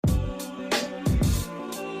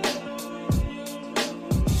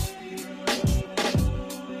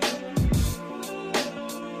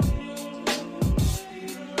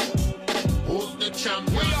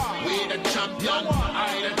champion.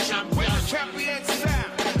 I the champion. We are champions now.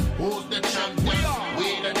 Who's the champion?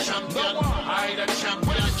 We the champion. I the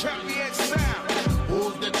champion. Champions now.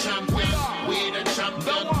 Who's the champion? We the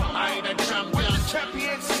champion. I the champion.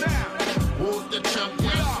 Champions now. Who's the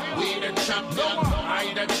champion? We the champion.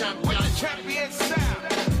 I the champion. Champions now.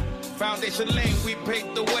 Foundation lane, we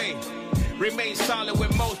paved the way. Remain solid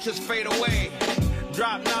when most just fade away.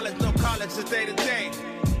 Drop knowledge, no college, it's day to day.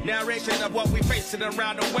 Narration of what we facing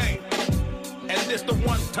around the way. And this the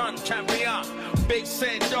one-ton champion. Big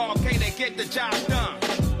said dog, can't they get the job done?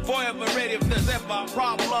 Forever ready if there's ever a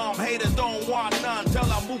problem. Haters don't want none till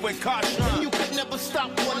I'm moving caution. And you could never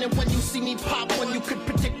stop running when you see me pop. When you could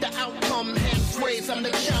predict the outcome. Hands raised, I'm the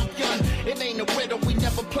champion. It ain't a riddle, we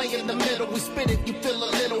never play in the middle. We spit it, you feel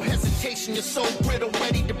a little hesitation. You're so brittle,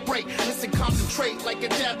 ready to break. Listen, concentrate like a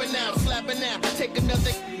dabbing out, slapping out. Take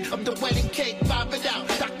another of the wedding cake, vibe it out.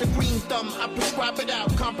 Dr. Green Thumb, I prescribe it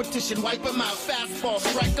out. Competition, wipe them out. Fastball,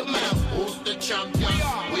 strike them out. Who's the champion?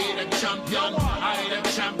 We the champion. I the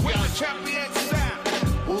champion. We are champions now.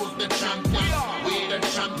 Who's the champion? We the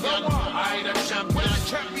champion. I the champion.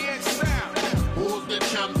 Champions now. Who's the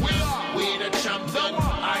champion? We the champion.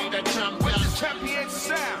 I the champion. Champions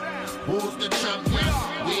now. Who's the champion?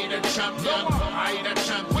 We the champion. I the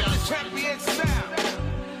champion. Champions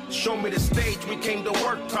now. Show me the stage, we came to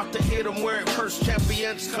work. Taught to hit them where it hurts.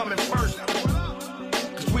 Champions coming first.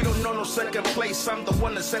 Cause we don't know no second place. I'm the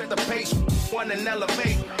one that set the pace. One and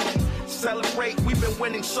elevate. Celebrate, we've been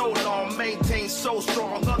winning so long. Maintain so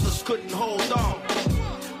strong, others couldn't hold on.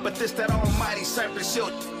 But this that almighty Cypress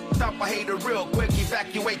Hill. Stop a hater real quick,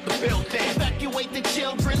 evacuate the building. Evacuate the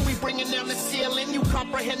children, we bringing down the ceiling. You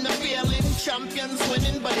comprehend the feeling. Champions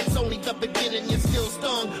winning, but it's only the beginning. You're still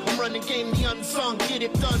stung. I'm running game, the unsung. Get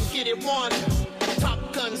it done, get it won.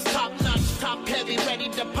 Top guns, top notch, top heavy. Ready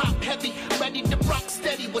to pop heavy, ready to rock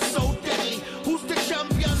steady. We're so deadly. Who's the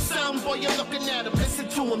champion? Sound boy, you're looking at him. Listen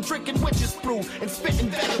to him, drinking witch's brew and spitting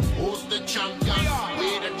venom. Who's the champion?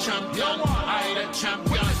 We the champion. I the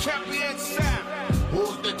champion. Champions now.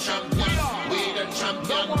 Who's the champion? We the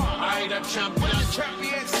champion. I the champion.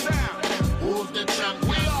 Champions now. Who's the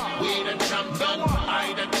champion? We the champion.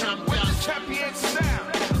 I the champion. Champions now.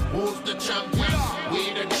 Who's the champion? We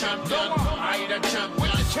the champion. I the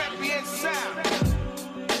champion. Champions now.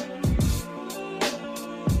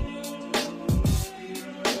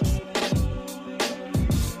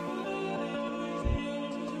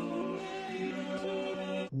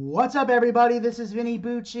 What's up, everybody? This is Vinny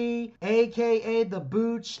Bucci, aka The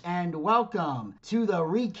Booch, and welcome to the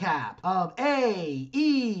recap of AEW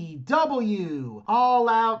All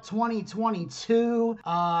Out 2022.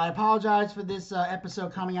 I apologize for this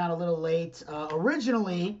episode coming out a little late.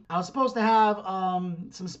 Originally, I was supposed to have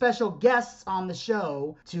some special guests on the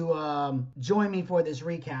show to join me for this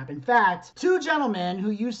recap. In fact, two gentlemen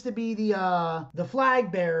who used to be the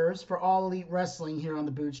flag bearers for All Elite Wrestling here on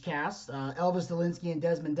the Boochcast, Elvis Delinsky and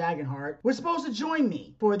Desmond Dagenhart, were supposed to join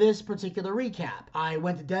me for this particular recap. I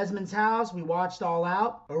went to Desmond's house, we watched All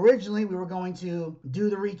Out. Originally, we were going to do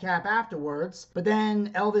the recap afterwards, but then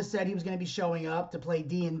Elvis said he was going to be showing up to play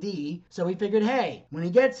D&D, so we figured, hey, when he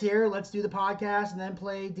gets here, let's do the podcast and then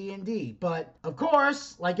play D&D. But, of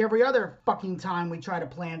course, like every other fucking time we try to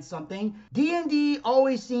plan something, D&D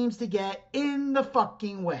always seems to get in the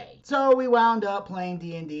fucking way. So we wound up playing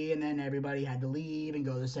D&D, and then everybody had to leave and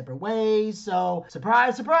go their separate ways, so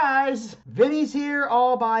surprise, surprise, Vinny's here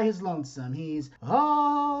all by his lonesome. He's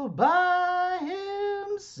all by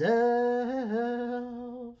himself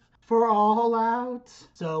for All Out.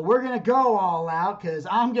 So we're gonna go all out because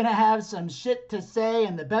I'm gonna have some shit to say,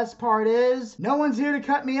 and the best part is no one's here to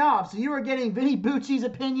cut me off. So you are getting Vinny Bucci's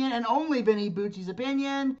opinion and only Vinny Bucci's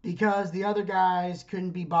opinion because the other guys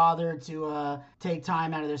couldn't be bothered to take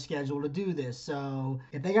time out of their schedule to do this. So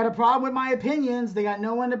if they got a problem with my opinions, they got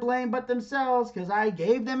no one to blame but themselves because I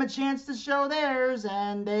gave them a chance to show theirs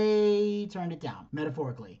and they turned it down,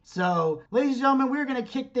 metaphorically. So, ladies and gentlemen, we're going to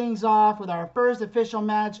kick things off with our first official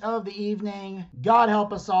match of the evening. God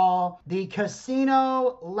help us all. The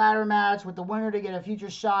Casino Ladder match with the winner to get a future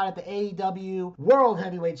shot at the AEW World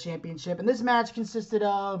Heavyweight Championship. And this match consisted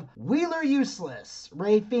of Wheeler Useless,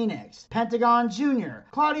 Ray Phoenix, Pentagon Jr.,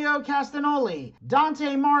 Claudio Castagnoli,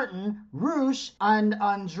 Dante Martin, Roosh, and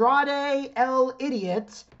Andrade El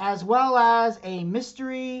Idiot, as well as a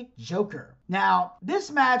mystery Joker. Now,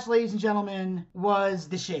 this match, ladies and gentlemen, was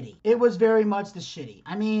the shitty. It was very much the shitty.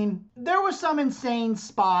 I mean, there were some insane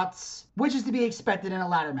spots, which is to be expected in a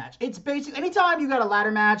ladder match. It's basically, anytime you got a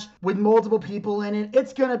ladder match with multiple people in it,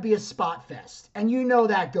 it's gonna be a spot fest. And you know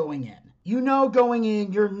that going in. you know going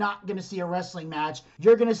in, you're not going to see a wrestling match.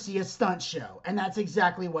 You're going to see a stunt show. And that's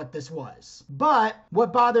exactly what this was. But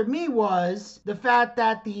what bothered me was the fact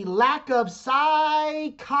that the lack of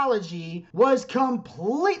psychology was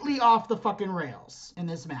completely off the fucking rails in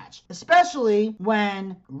this match. Especially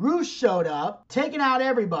when Rush showed up, taking out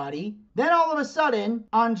everybody. Then all of a sudden,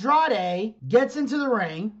 Andrade gets into the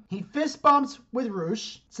ring. He fist bumps with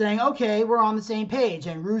Rush, saying, okay, we're on the same page.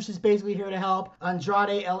 And Rush is basically here to help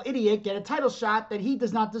Andrade El Idiot get a title shot that he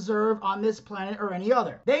does not deserve on this planet or any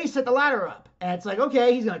other. They set the ladder up. And it's like,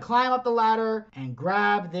 okay, he's going to climb up the ladder and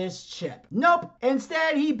grab this chip. Nope.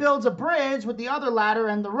 Instead, he builds a bridge with the other ladder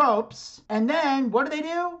and the ropes. And then, what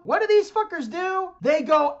do? What do these fuckers do? They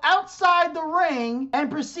go outside the ring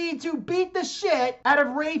and proceed to beat the shit out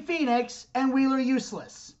of Rey Fenix and Wheeler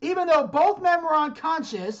Useless. Even though both men were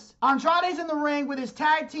unconscious, Andrade's in the ring with his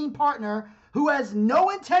tag team partner who has no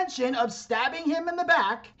intention of stabbing him in the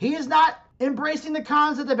back. He is not embracing the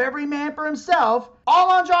concept of every man for himself.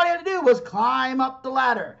 All Andrade had to do was climb up the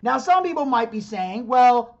ladder. Now, some people might be saying,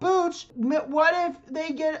 well, Booch, what if they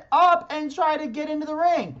get up and try to get into the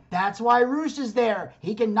ring? That's why Rush is there.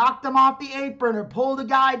 He can knock them off the apron or pull the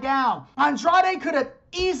guy down. Andrade could have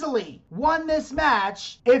easily won this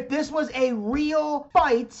match if this was a real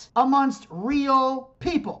fight amongst real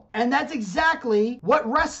people. And that's exactly what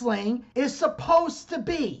wrestling is supposed to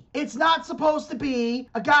be. It's not supposed to be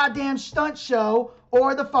a goddamn stunt show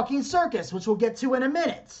or the fucking circus, which we'll get to in a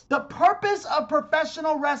minute. The purpose of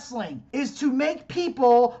professional wrestling is to make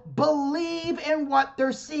people believe in what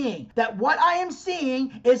they're seeing. That what I am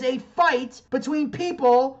seeing is a fight between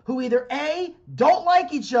people who either A, don't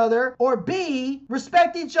like each other, or B,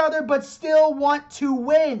 respect each other but still want to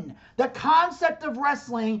win. The concept of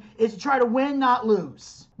wrestling is to try to win, not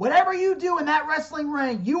lose. Whatever you do in that wrestling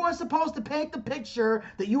ring, you are supposed to paint the picture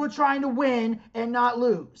that you are trying to win and not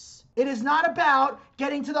lose. It is not about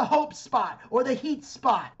getting to the hope spot or the heat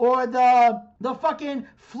spot or the fucking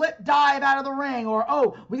flip dive out of the ring or,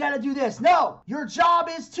 oh, we got to do this. No, your job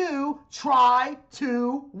is to try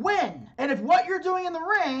to win. And if what you're doing in the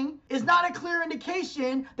ring is not a clear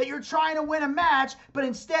indication that you're trying to win a match, but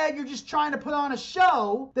instead you're just trying to put on a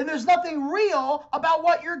show, then there's nothing real about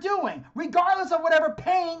what you're doing, regardless of whatever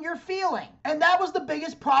pain you're feeling. And that was the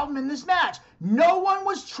biggest problem in this match. No one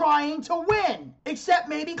was trying to win, except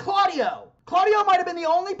maybe Claudio. Claudio might have been the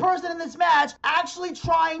only person in this match actually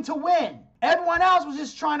trying to win. Everyone else was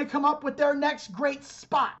just trying to come up with their next great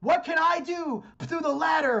spot. What can I do through the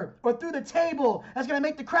ladder or through the table that's going to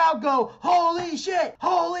make the crowd go, holy shit,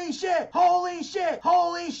 holy shit, holy shit,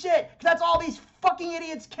 holy shit. Because that's all these fucking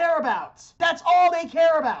idiots care about. That's all they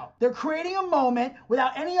care about. They're creating a moment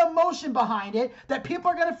without any emotion behind it that people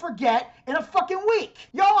are going to forget in a fucking week.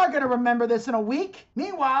 Y'all aren't going to remember this in a week.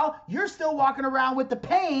 Meanwhile, you're still walking around with the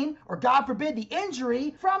pain, or God forbid the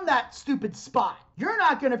injury, from that stupid spot. You're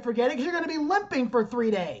not going to forget it because you're going to be limping for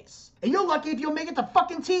 3 days. And you're lucky if you'll make it to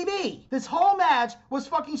fucking TV. This whole match was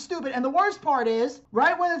fucking stupid. And the worst part is,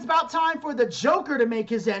 right when it's about time for the Joker to make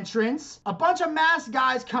his entrance, a bunch of masked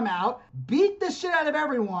guys come out, beat the shit out of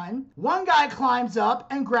everyone. One guy climbs up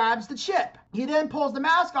and grabs the chip. He then pulls the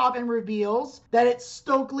mask off and reveals that it's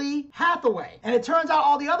Stokely Hathaway. And it turns out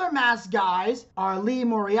all the other masked guys are Lee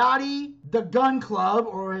Moriarty, the Gun Club,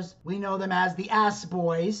 or as we know them as the Ass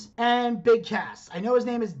Boys, and Big Cass. I know his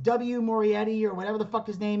name is W. Moriarty or whatever the fuck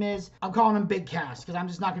his name is. I'm calling him Big Cass because I'm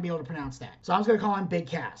just not going to be able to pronounce that. So I'm just going to call him Big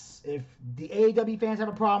Cass. If the AEW fans have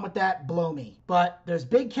a problem with that, blow me. But there's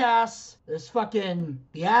Big Cass, there's fucking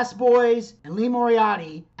the Ass Boys, and Lee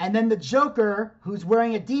Moriarty. And then the Joker, who's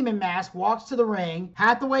wearing a demon mask, walks to the ring.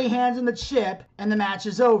 Hathaway hands him the chip, and the match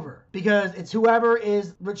is over. Because it's whoever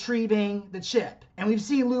is retrieving the chip. And we've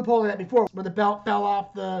seen loopholes like that before, where the belt fell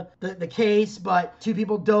off the case, but two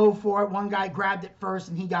people dove for it. One guy grabbed it first,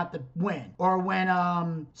 and he got the win. Or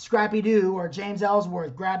when Scrappy Doo or James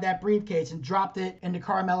Ellsworth grabbed that briefcase and dropped it into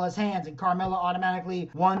Carmella's hands, and Carmella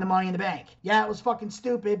automatically won the Money in the Bank. Yeah, it was fucking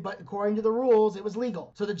stupid, but according to the rules, it was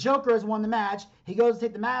legal. So the Joker has won the match. He goes to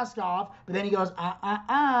take the mask off, but then he goes,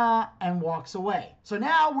 and walks away. So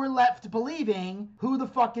now we're left believing, who the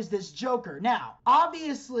fuck is this Joker? Now,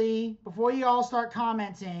 obviously, before you all start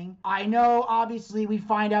commenting, I know obviously we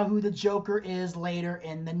find out who the Joker is later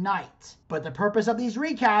in the night. But the purpose of these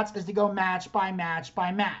recaps is to go match by match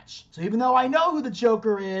by match. So even though I know who the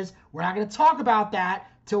Joker is, we're not going to talk about that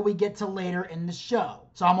till we get to later in the show.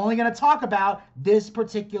 So I'm only going to talk about this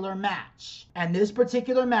particular match. And this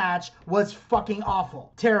particular match was fucking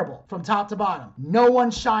awful. Terrible. From top to bottom. No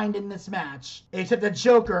one shined in this match except the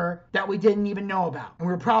Joker that we didn't even know about. And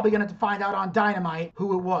we were probably going to find out on Dynamite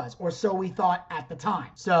who it was. Or so we thought at the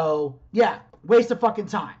time. So, yeah. Waste of fucking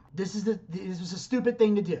time. This was a stupid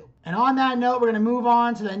thing to do. And on that note, we're going to move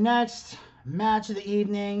on to the next match of the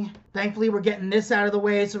evening. Thankfully, we're getting this out of the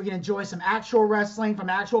way so we can enjoy some actual wrestling from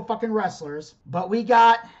actual fucking wrestlers. But we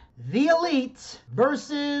got The Elite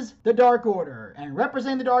versus the Dark Order. And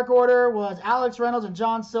representing the Dark Order was Alex Reynolds and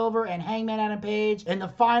John Silver and Hangman Adam Page in the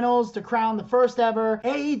finals to crown the first ever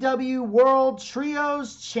AEW World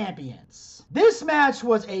Trios Champions. This match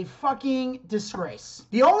was a fucking disgrace.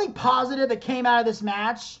 The only positive that came out of this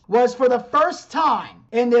match was for the first time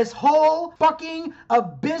in this whole fucking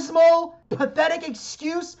abysmal, pathetic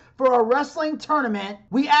excuse for a wrestling tournament,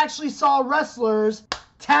 we actually saw wrestlers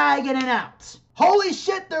tag in and out. Holy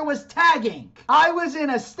shit, there was tagging. I was in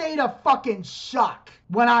a state of fucking shock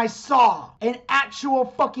when I saw an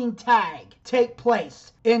actual fucking tag take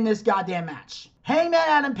place in this goddamn match. Hangman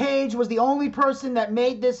Adam Page was the only person that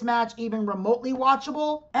made this match even remotely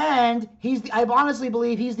watchable, and I honestly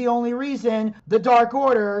believe he's the only reason the Dark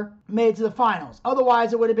Order made it to the finals.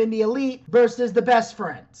 Otherwise, it would have been the Elite versus the Best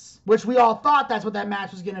Friends, which we all thought that's what that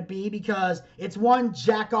match was going to be because it's one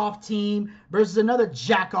jack-off team versus another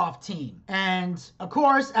jack-off team. And, of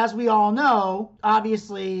course, as we all know,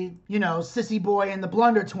 obviously, Sissy Boy and the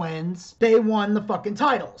Blunder Twins, they won the fucking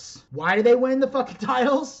titles. Why did they win the fucking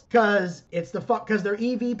titles? Because they're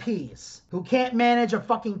EVPs who can't manage a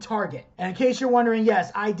fucking target. And in case you're wondering,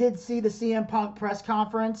 yes, I did see the CM Punk press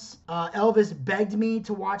conference. Elvis begged me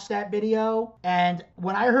to watch that video. And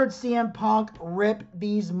when I heard CM Punk rip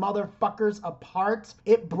these motherfuckers apart,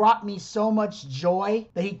 it brought me so much joy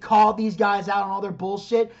that he called these guys out on all their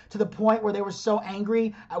bullshit to the point where they were so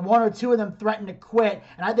angry. One or two of them threatened to quit.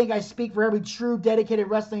 And I think I speak for every true dedicated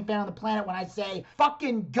wrestling fan on the planet when I say,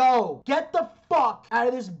 fucking go. Get the fuck out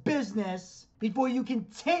of this business before you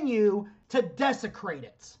continue to desecrate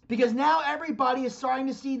it. Because now everybody is starting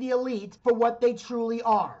to see the Elite for what they truly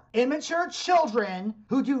are. Immature children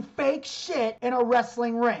who do fake shit in a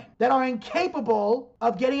wrestling ring. That are incapable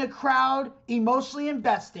of getting a crowd emotionally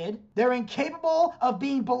invested. They're incapable of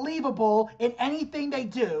being believable in anything they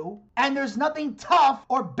do. And there's nothing tough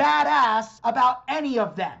or badass about any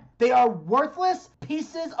of them. They are worthless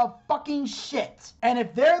pieces of fucking shit. And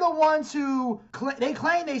if they're the ones who they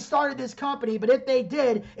claim they started this company, but if they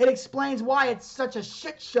did, it explains why it's such a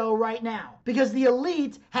shit show right now. Because the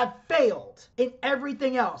Elite have failed in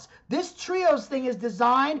everything else. This trios thing is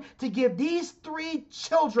designed to give these three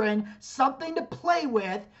children something to play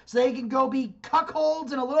with so they can go be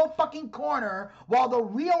cuckolds in a little fucking corner while the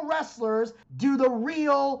real wrestlers do the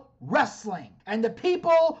real wrestling. And the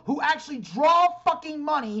people who actually draw fucking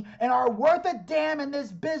money and are worth a damn in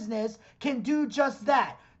this business can do just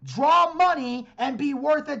that. Draw money and be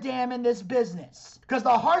worth a damn in this business. Because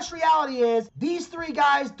the harsh reality is these three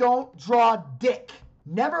guys don't draw dick.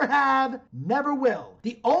 Never have, never will.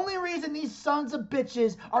 The only reason these sons of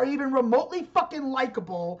bitches are even remotely fucking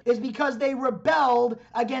likable is because they rebelled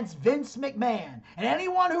against Vince McMahon. And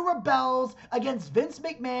anyone who rebels against Vince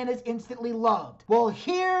McMahon is instantly loved. Well,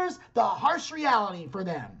 here's the harsh reality for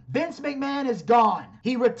them. Vince McMahon is gone.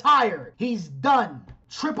 He retired. He's done.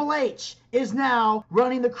 Triple H is now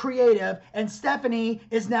running the creative, and Stephanie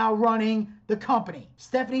is now running the company.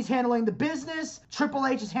 Stephanie's handling the business, Triple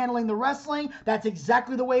H is handling the wrestling. That's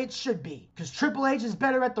exactly the way it should be. Because Triple H is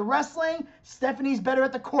better at the wrestling, Stephanie's better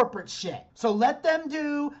at the corporate shit. So let them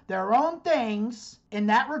do their own things in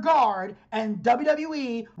that regard, and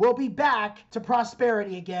WWE will be back to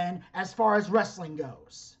prosperity again as far as wrestling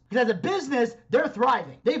goes. Because as a business, they're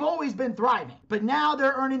thriving. They've always been thriving. But now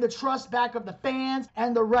they're earning the trust back of the fans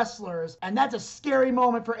and the wrestlers. And that's a scary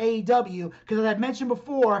moment for AEW. Because as I've mentioned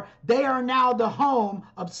before, they are now the home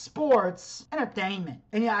of sports entertainment.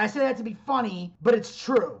 And yeah, I say that to be funny, but it's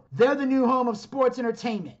true. They're the new home of sports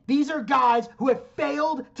entertainment. These are guys who have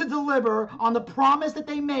failed to deliver on the promise that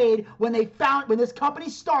they made when this company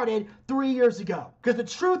started 3 years ago. Because the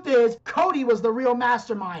truth is, Cody was the real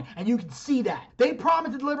mastermind. And you can see that. They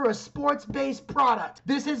promised to deliver a sports-based product.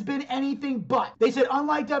 This has been anything but. They said,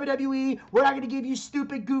 unlike WWE, we're not going to give you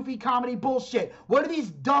stupid, goofy comedy bullshit. What do these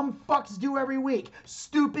dumb fucks do every week?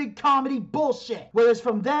 Stupid comedy bullshit. Whether it's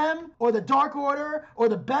from them, or the Dark Order, or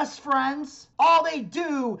the Best Friends, all they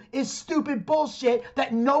do is stupid bullshit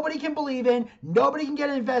that nobody can believe in, nobody can get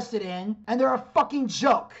invested in, and they're a fucking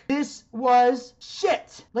joke. This was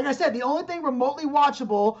shit. Like I said, the only thing remotely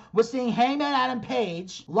watchable was seeing Hangman Adam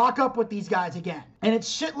Page lock up with these guys again. And it's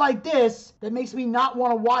shit shit like this that makes me not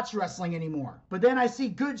want to watch wrestling anymore. But then I see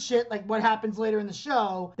good shit like what happens later in the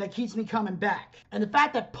show that keeps me coming back. And the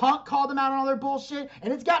fact that Punk called him out on all their bullshit,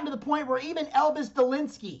 and it's gotten to the point where even Elvis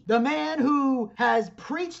Delinsky, the man who has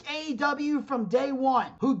preached AEW from day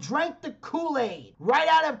one, who drank the Kool-Aid right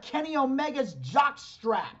out of Kenny Omega's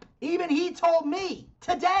jockstrap, even he told me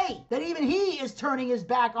today that even he is turning his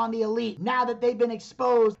back on the Elite now that they've been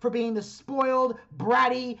exposed for being the spoiled,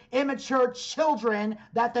 bratty, immature children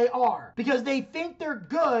that they are. Because they think they're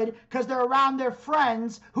good because they're around their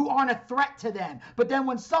friends who aren't a threat to them. But then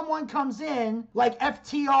when someone comes in like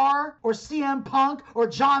FTR or CM Punk or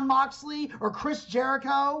Jon Moxley or Chris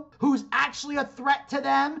Jericho, who's actually a threat to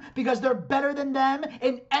them because they're better than them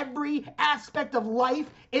in every aspect of life,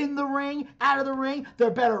 in the ring, out of the ring, they're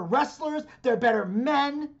better wrestlers, they're better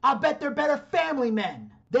men. I'll bet they're better family men.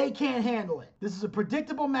 They can't handle it. This is a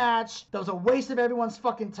predictable match that was a waste of everyone's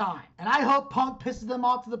fucking time. And I hope Punk pisses them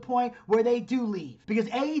off to the point where they do leave. Because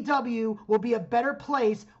AEW will be a better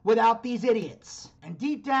place without these idiots. And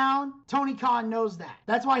deep down, Tony Khan knows that.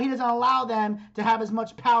 That's why he doesn't allow them to have as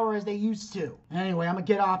much power as they used to. Anyway, I'm going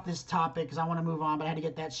to get off this topic because I want to move on, but I had to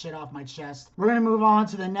get that shit off my chest. We're going to move on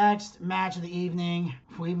to the next match of the evening,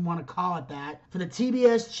 if we even want to call it that. For the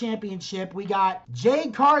TBS Championship, we got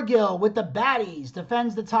Jade Cargill with the Baddies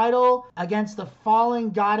defends the title against the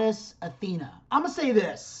fallen goddess Athena. I'm going to say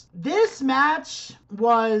this. This match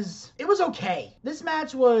was okay. This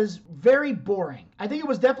match was very boring. I think it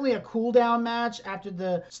was definitely a cool down match after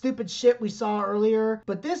the stupid shit we saw earlier,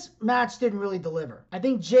 but this match didn't really deliver.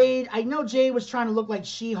 I know Jade was trying to look like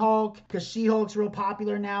She-Hulk because She-Hulk's real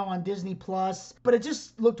popular now on Disney Plus, but it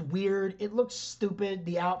just looked weird. It looked stupid,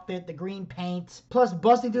 the outfit, the green paint, plus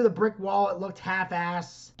busting through the brick wall, it looked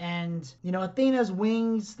half-ass. And, Athena's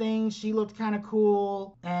wings thing, she looked kind of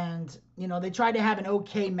cool, and they tried to have an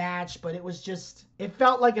okay match, but it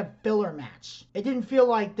felt like a filler match. It didn't feel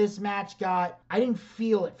like this match I didn't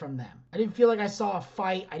feel it from them. I didn't feel like I saw a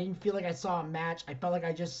fight. I didn't feel like I saw a match. I felt like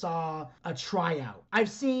I just saw a tryout. I've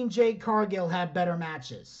seen Jade Cargill have better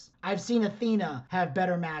matches. I've seen Athena have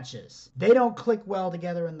better matches. They don't click well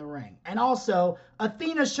together in the ring. And also,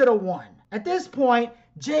 Athena should have won. At this point,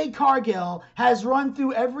 Jade Cargill has run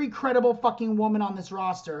through every credible fucking woman on this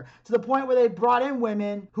roster to the point where they brought in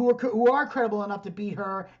women who are credible enough to beat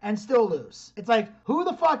her and still lose. It's like, who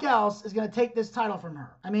the fuck else is going to take this title from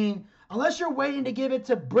her? I mean, unless you're waiting to give it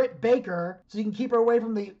to Britt Baker so you can keep her away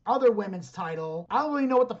from the other women's title, I don't really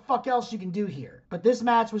know what the fuck else you can do here. But this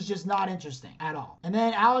match was just not interesting at all. And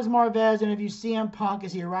then Alex Marvez interviews CM Punk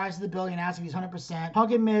as he arrives to the building and asks if he's 100%.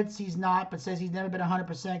 Punk admits he's not, but says he's never been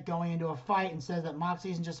 100% going into a fight and says that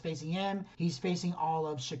Moxley isn't just facing him, he's facing all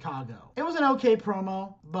of Chicago. It was an okay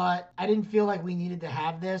promo, but I didn't feel like we needed to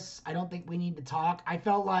have this. I don't think we need to talk. I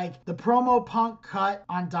felt like the promo Punk cut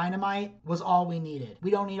on Dynamite was all we needed.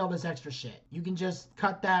 We don't need all this extra shit. You can just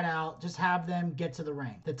cut that out. Just have them get to the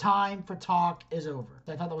ring. The time for talk is over.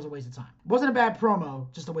 I thought that was a waste of time. It wasn't a bad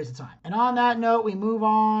promo, just a waste of time. And on that note, we move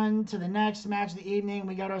on to the next match of the evening.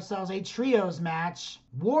 We got ourselves a trios match.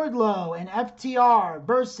 Wardlow and FTR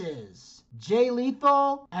versus Jay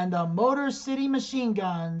Lethal and the Motor City Machine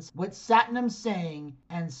Guns with Satnam Singh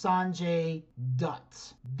and Sanjay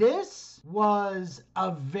Dutt. This was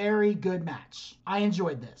a very good match. I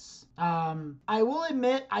enjoyed this. I will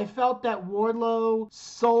admit, I felt that Wardlow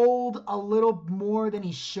sold a little more than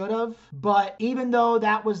he should have, but even though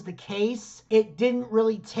that was the case, it didn't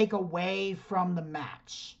really take away from the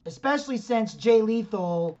match. Especially since Jay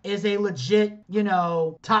Lethal is a legit,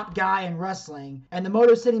 top guy in wrestling, and the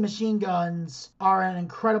Motor City Machine Guns are an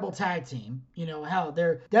incredible tag team. Hell,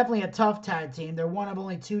 they're definitely a tough tag team. They're one of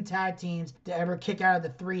only 2 tag teams to ever kick out of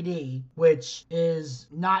the 3D, which is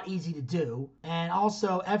not easy to do. And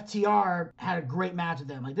also, FTR had a great match with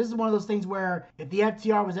them. Like, this is one of those things where if the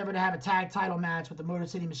FTR was ever to have a tag title match with the Motor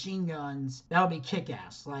City Machine Guns, that would be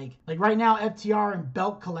kick-ass. Like right now, FTR in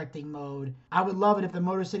belt collecting mode. I would love it if the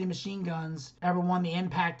Motor City Machine Guns ever won the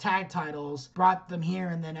Impact tag titles, brought them here,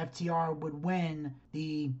 and then FTR would win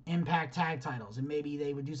the Impact tag titles, and maybe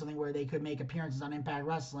they would do something where they could make appearances on Impact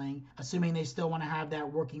Wrestling, assuming they still want to have that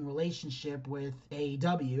working relationship with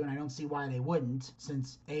AEW, and I don't see why they wouldn't,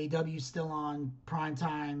 since AEW's still on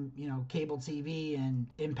primetime, cable TV, and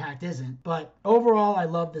Impact isn't. But overall, I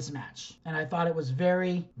loved this match, and I thought it was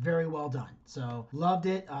very, very well done. So, loved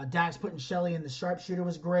it. Dax putting Shelley in the sharpshooter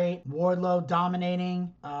was great. Wardlow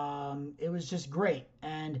dominating. It was just great.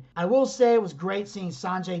 And I will say it was great seeing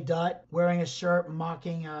Sanjay Dutt wearing a shirt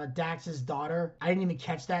mocking Dax's daughter. I didn't even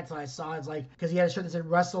catch that till I saw it. It's like, because he had a shirt that said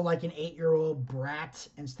wrestle like an 8-year-old brat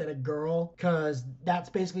instead of girl, because that's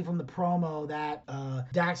basically from the promo that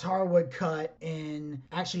Dax Harwood cut in,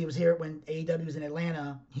 actually it was here when AEW was in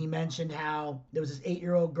Atlanta. He mentioned how there was this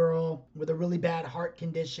 8-year-old girl with a really bad heart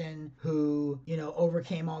condition who, you know,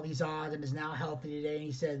 overcame all these odds and is now healthy today. And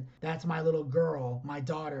he said, that's my little girl, my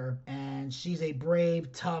daughter, and she's a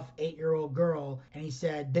brave, tough 8-year-old girl. And he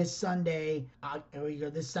said, this Sunday,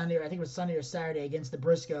 this Sunday, or I think it was Sunday or Saturday against the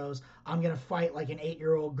Briscoes, I'm going to fight like an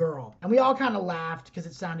 8-year-old girl. And we all kind of laughed because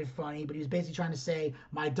it sounded funny, but he was basically trying to say,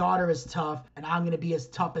 my daughter is tough and I'm going to be as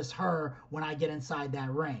tough as her when I get inside that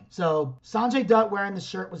ring. So Sanjay Dutt wearing the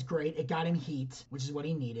shirt was great. It got him heat, which is what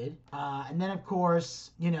he needed. And then, of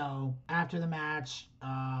course, you know, after the match,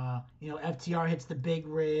 you know, FTR hits the big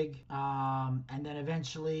rig, and then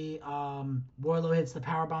eventually Wardlow hits the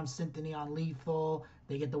Powerbomb Symphony on Lethal.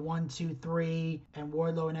 They get the 1, 2, 3, and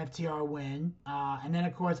Wardlow and FTR win. And then,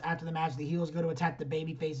 of course, after the match, the heels go to attack the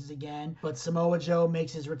baby faces again. But Samoa Joe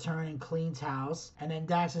makes his return and cleans house. And then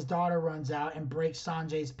Dax's daughter runs out and breaks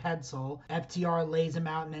Sanjay's pencil. FTR lays him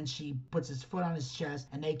out, and then she puts his foot on his chest.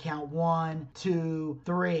 And they count 1, 2,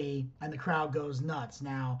 3, and the crowd goes nuts.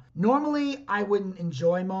 Now, normally I wouldn't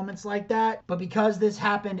enjoy moments like that. But because this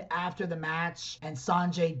happened after the match, and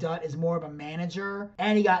Sanjay Dutt is more of a manager,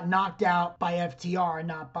 and he got knocked out by FTR,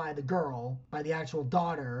 not by the girl, by the actual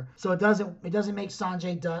daughter. So it doesn't make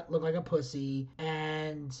Sanjay Dutt look like a pussy,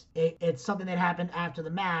 and it's something that happened after the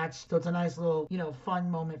match, so it's a nice little, you know, fun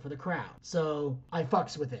moment for the crowd. So I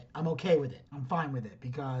fucks with it. I'm okay with it. I'm fine with it,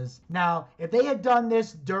 because now if they had done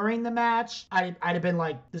this during the match, I'd have been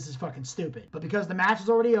like, this is fucking stupid. But because the match is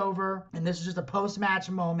already over and this is just a post-match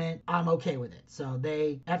moment, I'm okay with it. So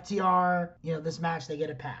FTR, you know, this match, they get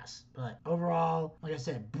a pass. But overall, like I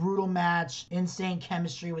said, brutal match, insane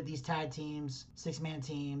chemistry with these tag teams, 6-man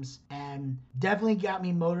teams, and definitely got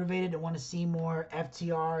me motivated to want to see more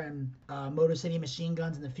FTR and Motor City Machine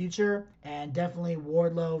Guns in the future, and definitely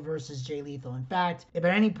Wardlow versus Jay Lethal. In fact, if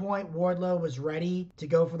at any point Wardlow was ready to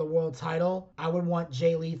go for the world title, I would want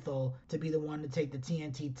Jay Lethal to be the one to take the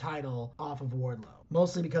TNT title off of Wardlow.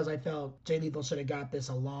 Mostly because I felt Jay Lethal should have got this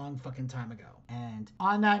a long fucking time ago. And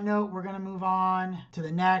on that note, we're going to move on to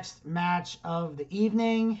the next match of the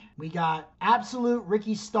evening. We got Absolute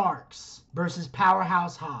Ricky Starks versus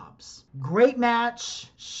Powerhouse Hobbs. Great match,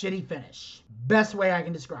 shitty finish. Best way I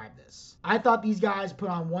can describe this. I thought these guys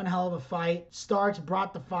put on one hell of a fight. Starks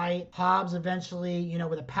brought the fight. Hobbs eventually, you know,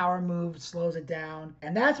 with a power move, slows it down.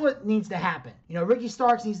 And that's what needs to happen. You know, Ricky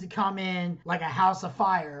Starks needs to come in like a house of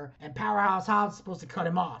fire, and Powerhouse Hobbs is supposed to cut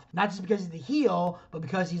him off. Not just because he's the heel, but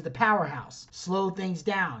because he's the powerhouse. Slow things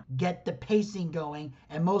down. Get the pacing going.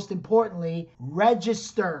 And most importantly,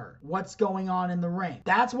 register what's going on in the ring.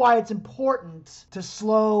 That's why it's important to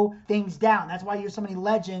slow things down. That's why you hear so many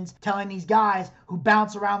legends telling these guys who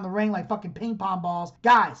bounce around the ring like fucking ping pong balls,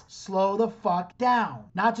 guys, slow the fuck down.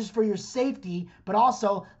 Not just for your safety, but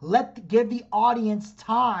also give the audience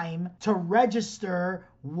time to register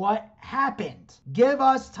what happened. Give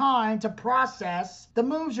us time to process the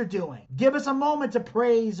moves you're doing. Give us a moment to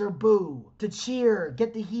praise or boo, to cheer,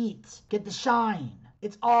 get the heat, get the shine.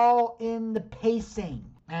 It's all in the pacing.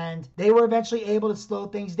 And they were eventually able to slow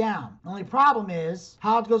things down. The only problem is,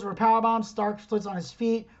 Hobbs goes for a powerbomb, Stark splits on his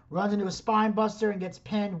feet, runs into a spine buster, and gets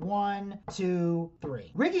pinned 1, 2,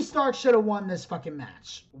 3. Ricky Starks should have won this fucking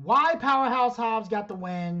match. Why Powerhouse Hobbs got the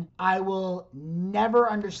win, I will never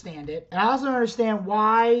understand it. And I also don't understand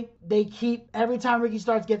why they keep, every time Ricky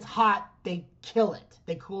Starks gets hot, they kill it.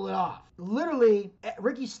 They cool it off. Literally,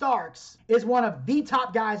 Ricky Starks is one of the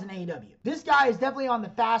top guys in AEW. This guy is definitely on the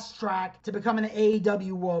fast track to becoming an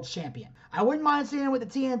AEW World Champion. I wouldn't mind seeing him with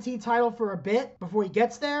the TNT title for a bit before he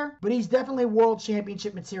gets there, but he's definitely World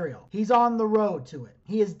Championship material. He's on the road to it.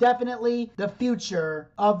 He is definitely the future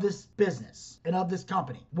of this business and of this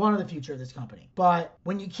company. One of the future of this company. But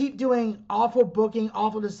when you keep doing awful booking,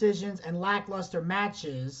 awful decisions, and lackluster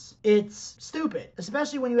matches, it's stupid.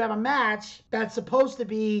 Especially when you have a match that's supposed to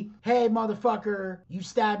be, hey, motherfucker, you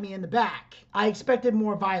stabbed me in the back. I expected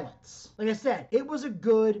more violence. Like I said, it was a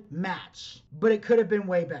good match, but it could have been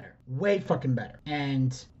way better. Way fucking better.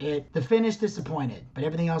 And the finish disappointed, but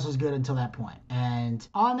everything else was good until that point. And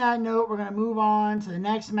on that note, we're going to move on to the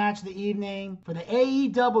next match of the evening for the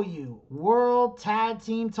AEW World Tag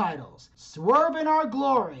Team titles. Swerve in Our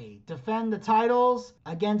Glory defend the titles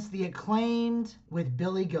against the Acclaimed with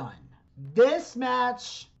Billy Gunn. This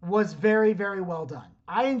match was very, very well done.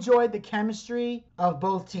 I enjoyed the chemistry of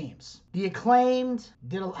both teams. The Acclaimed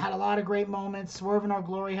had a lot of great moments. Swerve in Our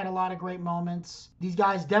Glory had a lot of great moments. These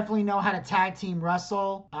guys definitely know how to tag team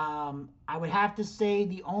wrestle. I would have to say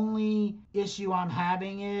the only issue I'm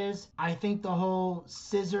having is I think the whole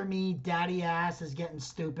scissor me daddy ass is getting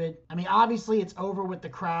stupid. I mean, obviously it's over with the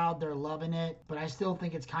crowd. They're loving it, but I still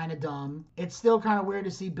think it's kind of dumb. It's still kind of weird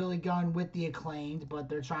to see Billy Gunn with the Acclaimed, but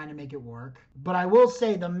they're trying to make it work. But I will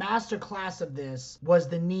say the master class of this was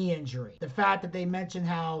the knee injury. The fact that they mentioned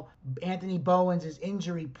how Anthony Bowens is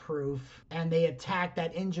injury proof and they attacked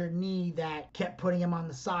that injured knee that kept putting him on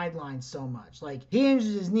the sidelines so much. Like, he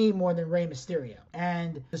injured his knee more than Rey Mysterio.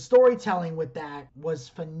 And the storytelling with that was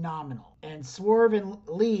phenomenal. And Swerve and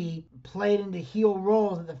Lee played into heel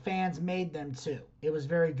roles that the fans made them to. It was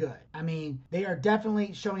very good. I mean, they are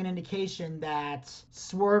definitely showing an indication that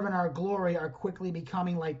Swerve and Our Glory are quickly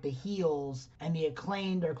becoming like the heels, and the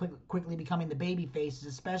Acclaimed are quickly becoming the baby faces,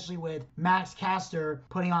 especially with Max Caster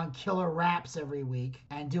putting on killer raps every week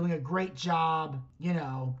and doing a great job, you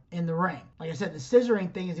know, in the ring. Like I said, the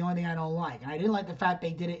scissoring thing is the only thing I don't like. And I didn't like the fact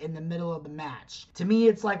they did it in the middle of the match. To me,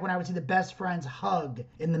 it's like when I would see the best friends hug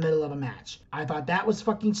in the middle of a match. I thought that was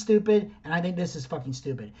fucking stupid, and I think this is fucking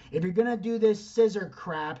stupid. If you're gonna do this scissor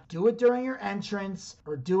crap, do it during your entrance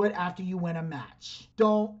or do it after you win a match.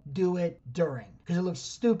 Don't do it during, because it looks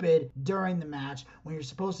stupid during the match when you're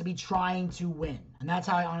supposed to be trying to win. And that's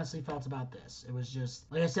how I honestly felt about this. It was just,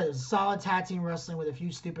 like I said, it was a solid tag team wrestling with a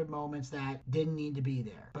few stupid moments that didn't need to be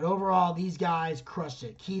there. But overall, these guys crushed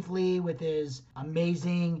it. Keith Lee with his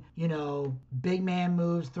amazing, you know, big man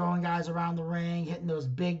moves, throwing guys around the ring, hitting those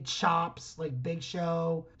big chops like Big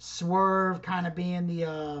Show. Swerve kind of being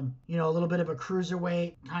the, you know, a little bit of a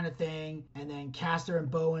cruiserweight kind of thing. And then Caster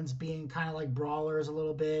and Bowens being kind of like brawlers a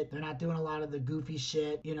little bit. They're not doing a lot of the goofy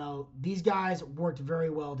shit. You know, these guys worked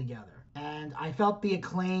very well together. And I felt the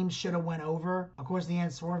Acclaim should have went over. Of course, in the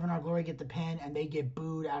end, Swerve and Our Glory get the pin, and they get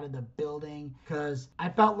booed out of the building because I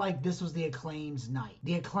felt like this was the Acclaim's night.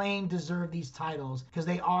 The Acclaim deserve these titles because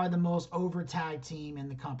they are the most over tag team in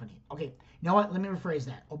the company. Okay, you know what? Let me rephrase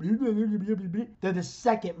that. They're the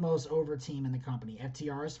second most over team in the company.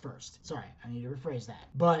 FTR is first. Sorry, I need to rephrase that.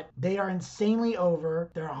 But they are insanely over.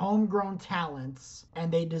 They're homegrown talents,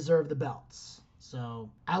 and they deserve the belts. So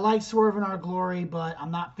I like Swerve and Our Glory, but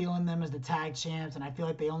I'm not feeling them as the tag champs, and I feel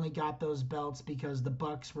like they only got those belts because the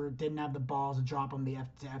Bucks didn't have the balls to drop them to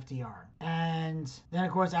FTR. And then,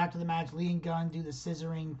 of course, after the match, Lee and Gunn do the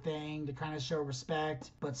scissoring thing to kind of show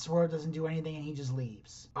respect, but Swerve doesn't do anything, and he just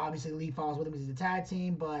leaves. Obviously, Lee follows with him because he's a tag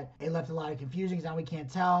team, but it left a lot of confusion because now we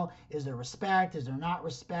can't tell. Is there respect? Is there not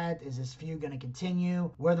respect? Is this feud going to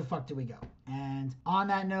continue? Where the fuck do we go? And on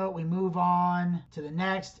that note, we move on to the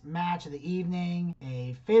next match of the evening,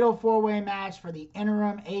 a fatal four-way match for the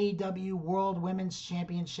interim AEW World Women's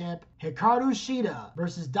Championship. Hikaru Shida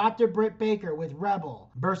versus Dr. Britt Baker with Rebel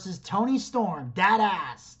versus Toni Storm, that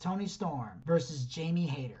ass, Toni Storm versus Jamie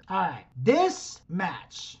Hayter. All right, this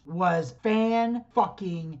match was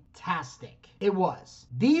fan-fucking-tastic. It was.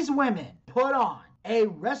 These women put on a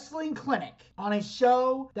wrestling clinic on a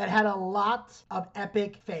show that had a lot of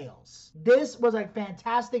epic fails. This was a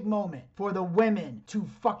fantastic moment for the women to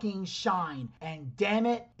fucking shine. And damn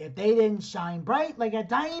it, if they didn't shine bright like a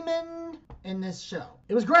diamond in this show.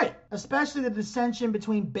 It was great, especially the dissension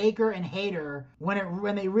between Baker and Hayter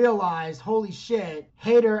when they realized, holy shit,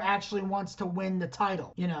 Hayter actually wants to win the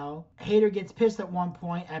title. You know, Hayter gets pissed at one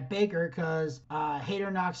point at Baker because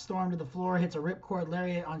Hayter knocks Storm to the floor, hits a ripcord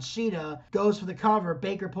lariat on Shida, goes for the cover.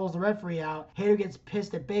 Baker pulls the referee out. Hayter gets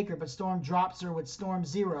pissed at Baker, but Storm drops her with Storm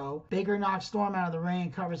 0. Baker knocks Storm out of the ring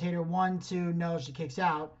and covers Hayter 1, 2, no, she kicks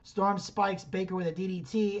out. Storm spikes Baker with a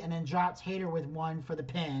DDT and then drops Hayter with 1 for the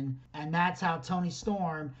pin. And that's how Toni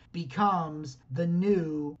Storm becomes the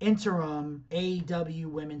new interim AEW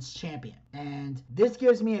Women's Champion. And this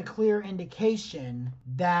gives me a clear indication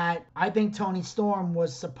that I think Toni Storm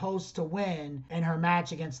was supposed to win in her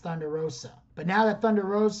match against Thunder Rosa. But now that Thunder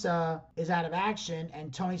Rosa is out of action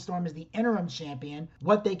and Toni Storm is the interim champion,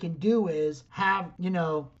 what they can do is have, you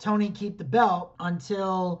know, Toni keep the belt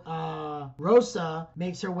until Rosa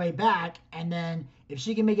makes her way back. And then if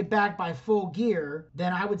she can make it back by Full Gear,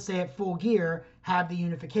 then I would say at Full Gear, have the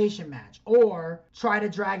unification match. Or try to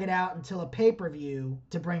drag it out until a pay-per-view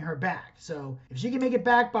to bring her back. So if she can make it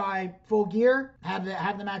back by Full Gear, have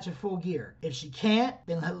the match at Full Gear. If she can't,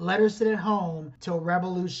 then let her sit at home till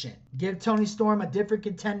Revolution. give Toni Storm a different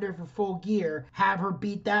contender for Full Gear, have her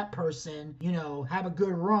beat that person, have a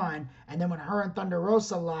good run, and then when her and Thunder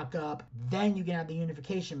Rosa lock up, then you can have the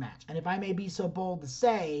unification match. And if I may be so bold to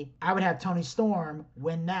say, I would have Toni Storm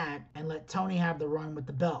win that and let Toni have the run with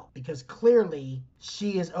the belt, because clearly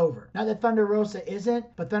she is over. Not that Thunder Rosa isn't,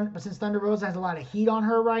 but since Thunder Rosa has a lot of heat on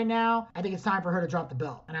her right now, I think it's time for her to drop the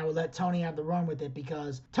belt. And I would let Toni have the run with it,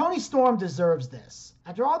 because Toni Storm deserves this.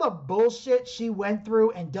 After all the bullshit she went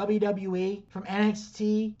through in WWE, from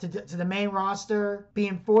NXT to the main roster,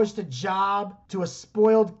 being forced to job to a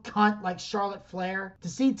spoiled cunt like Charlotte Flair, to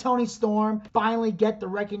see Toni Storm finally get the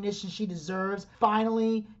recognition she deserves,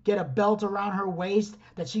 finally get a belt around her waist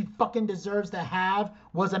that she fucking deserves to have,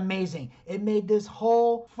 was amazing. It made this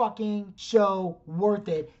whole fucking show worth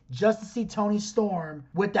it just to see Toni Storm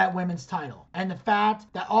with that women's title. And the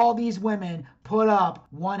fact that all these women put up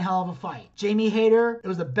one hell of a fight. Jamie Hayter, it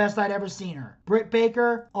was the best I'd ever seen her. Britt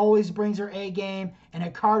Baker always brings her A game. And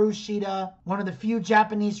Hikaru Shida, one of the few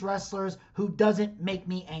Japanese wrestlers who doesn't make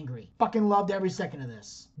me angry. Fucking loved every second of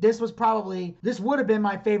this. This would have been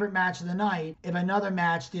my favorite match of the night if another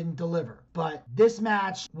match didn't deliver. But this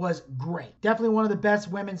match was great. Definitely one of the best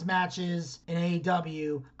women's matches in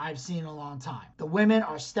AEW I've seen in a long time. The women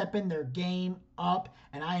are stepping their game up,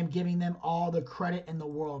 and I am giving them all the credit in the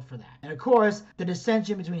world for that. And of course, the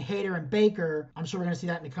dissension between Hayter and Baker, I'm sure we're going to see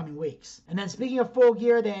that in the coming weeks. And then speaking of Full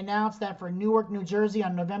Gear, they announced that for Newark, New Jersey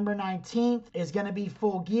on November 19th is going to be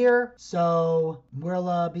Full Gear. So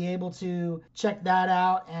we'll be able to check that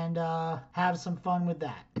out and have some fun with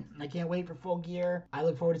that. I can't wait for Full Gear. I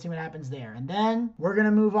look forward to seeing what happens there. And then we're going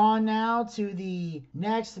to move on now to the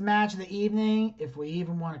next match of the evening, if we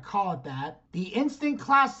even want to call it that. The Instant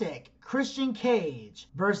Classic Christian Cage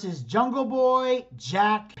versus Jungle Boy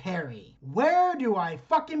Jack Perry. Where do I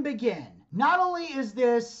fucking begin? Not only is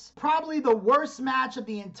this probably the worst match of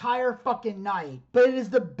the entire fucking night, but it is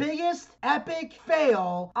the biggest epic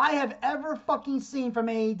fail I have ever fucking seen from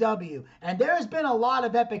AEW. And there's been a lot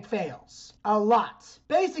of epic fails. A lot.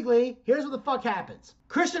 Basically, here's what the fuck happens.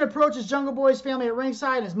 Christian approaches Jungle Boy's family at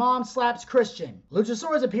ringside and his mom slaps Christian.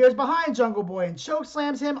 Luchasaurus appears behind Jungle Boy and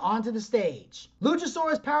chokeslams him onto the stage.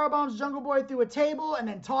 Luchasaurus powerbombs Jungle Boy through a table and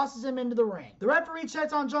then tosses him into the ring. The referee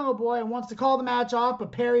checks on Jungle Boy and wants to call the match off,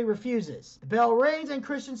 but Perry refuses. The bell rings and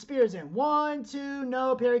Christian spears him. 1, 2,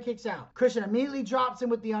 no, Perry kicks out. Christian immediately drops him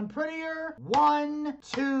with the unprettier. 1,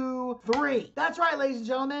 2, 3. That's right, ladies and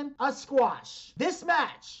gentlemen, a squash. This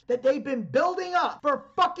match that they've been building up for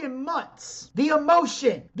fucking months. The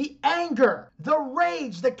emotion, the anger, the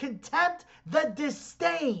rage, the contempt, the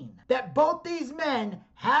disdain that both these men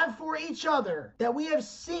have for each other, that we have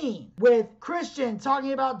seen with Christian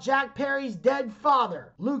talking about Jack Perry's dead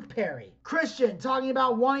father, Luke Perry. Christian talking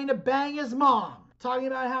about wanting to bang his mom. Talking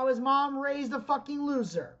about how his mom raised a fucking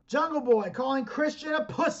loser. Jungle Boy calling Christian a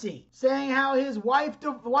pussy. Saying how his wife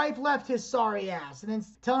left his sorry ass. And then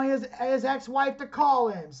telling his ex-wife to call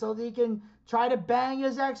him so that he can try to bang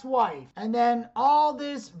his ex-wife. And then all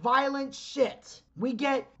this violent shit.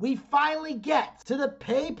 We finally get to the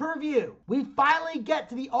pay-per-view. We finally get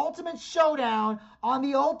to the ultimate showdown on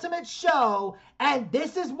the ultimate show, and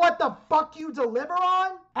this is what the fuck you deliver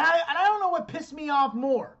on? And I don't know what pissed me off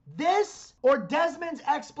more. This or Desmond's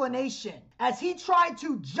explanation as he tried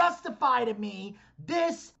to justify to me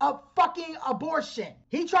this fucking abortion.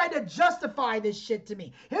 He tried to justify this shit to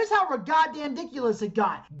me. Here's how goddamn ridiculous it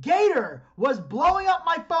got. Gator was blowing up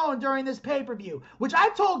my phone during this pay-per-view, which I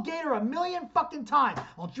told Gator a million fucking times.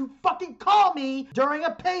 Don't you fucking call me during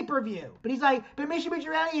a pay-per-view. But he's like, but Mr.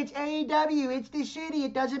 Bucciarelli, it's AEW, it's the shitty,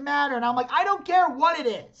 it doesn't matter. And I'm like, I don't care what it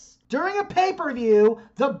is. During a pay-per-view,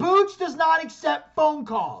 the Booch does not accept phone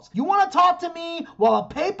calls. You want to talk to me while a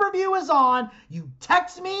pay-per-view is on, you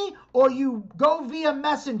text me or you go via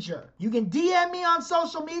Messenger. You can DM me on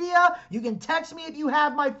social media. You can text me if you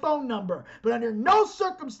have my phone number. But under no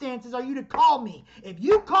circumstances are you to call me. If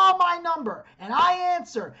you call my number and I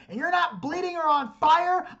answer and you're not bleeding or on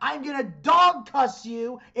fire, I'm going to dog cuss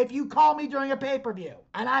you if you call me during a pay-per-view.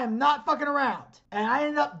 And I am not fucking around. And I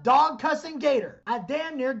ended up dog cussing Gator. I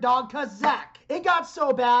damn near dog cussed Zach. It got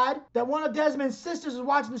so bad that one of Desmond's sisters was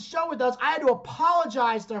watching the show with us. I had to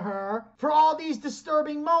apologize to her for all these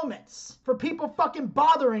disturbing moments. For people fucking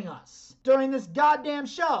bothering us during this goddamn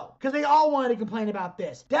show. Because they all wanted to complain about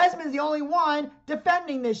this. Desmond's the only one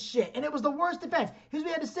defending this shit. And it was the worst defense. Here's what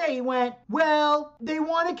he had to say. He went, well, they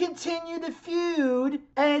want to continue the feud.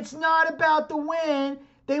 And it's not about the win.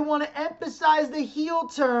 They want to emphasize the heel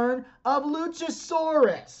turn of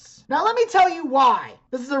Luchasaurus. Now let me tell you why.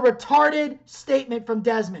 This is a retarded statement from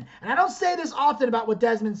Desmond. And I don't say this often about what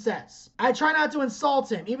Desmond says. I try not to insult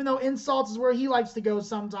him, even though insults is where he likes to go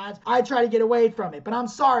sometimes. I try to get away from it. But I'm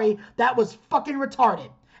sorry, that was fucking retarded.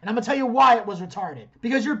 And I'm going to tell you why it was retarded.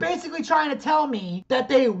 Because you're basically trying to tell me that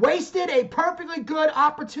they wasted a perfectly good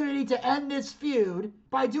opportunity to end this feud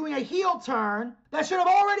by doing a heel turn that should have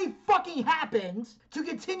already fucking happened to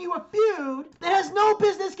continue a feud that has no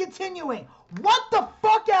business continuing. What the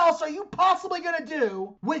fuck else are you possibly gonna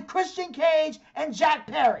do with Christian Cage and Jack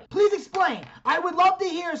Perry? Please explain. I would love to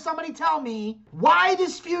hear somebody tell me why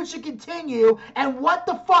this feud should continue and what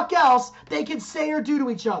the fuck else they can say or do to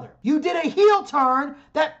each other. You did a heel turn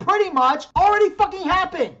that pretty much already fucking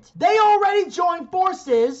happened. They already joined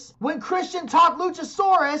forces when Christian talked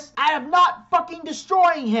Luchasaurus out of not fucking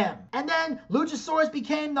destroying him. And then Luchasaurus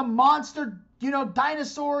became the monster,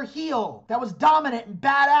 dinosaur heel that was dominant and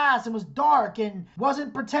badass and was dark and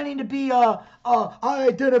wasn't pretending to be I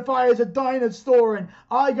identify as a dinosaur and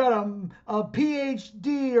I got a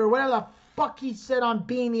PhD or whatever the fuck he said on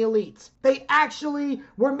Being the Elite. They actually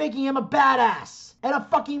were making him a badass and a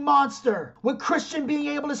fucking monster with Christian being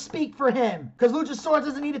able to speak for him because Luchasaurus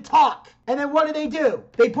doesn't need to talk. And then what do?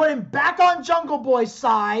 They put him back on Jungle Boy's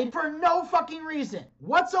side for no fucking reason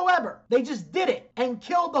whatsoever. They just did it and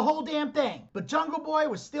killed the whole damn thing. But Jungle Boy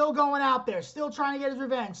was still going out there, still trying to get his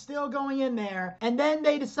revenge, still going in there. And then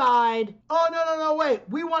they decide, oh, no, wait.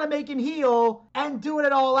 We want to make him heel and do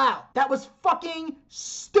it all out. That was fucking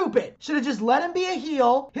stupid. Should have just let him be a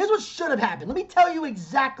heel. Here's what should have happened. Let me tell you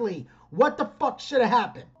exactly what the fuck should have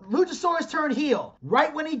happened. Luchasaurus turned heel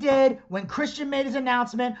right when he did, when Christian made his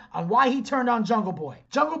announcement on why he turned on Jungle Boy.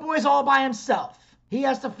 Jungle Boy's all by himself. He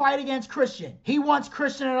has to fight against Christian. He wants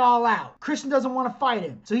Christian at All Out. Christian doesn't want to fight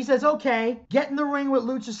him. So he says, okay, get in the ring with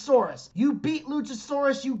Luchasaurus. You beat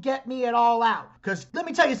Luchasaurus, you get me at All Out. Because let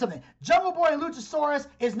me tell you something. Jungle Boy and Luchasaurus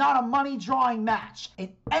is not a money-drawing match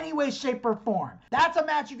in any way, shape, or form. That's a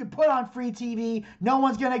match you can put on free TV. No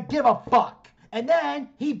one's going to give a fuck. And then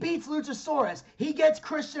he beats Luchasaurus. He gets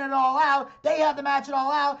Christian at All Out. They have the match at All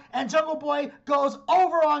Out. And Jungle Boy goes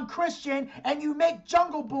over on Christian. And you make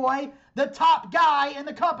Jungle Boy the top guy in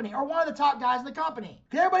the company, or one of the top guys in the company.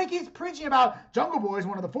 Everybody keeps preaching about Jungle Boy is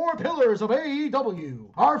one of the 4 pillars of AEW.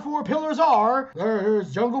 Our 4 pillars are,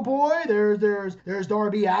 there's Jungle Boy, there's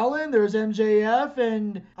Darby Allin, there's MJF,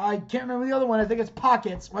 and I can't remember the other one. I think it's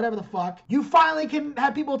Pockets, whatever the fuck. You finally can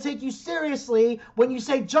have people take you seriously when you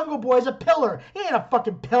say Jungle Boy is a pillar. He ain't a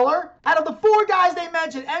fucking pillar. Out of the 4 guys they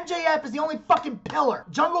mentioned, MJF is the only fucking pillar.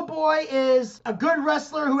 Jungle Boy is a good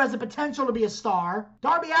wrestler who has the potential to be a star.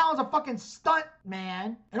 Darby Allin's a fucking stunt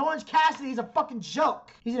man. And Orange Cassidy's a fucking joke.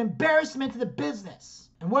 He's an embarrassment to the business.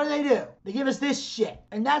 And what do? They give us this shit.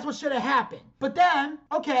 And that's what should have happened. But then,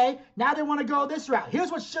 okay, now they want to go this route.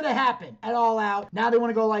 Here's what should have happened at All Out. Now they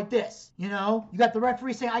want to go like this. You got the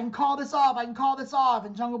referee saying, I can call this off.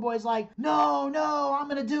 And Jungle Boy's like, no, I'm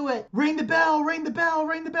going to do it. Ring the bell, ring the bell,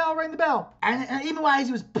 ring the bell, ring the bell. And even while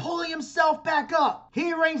he was pulling himself back up,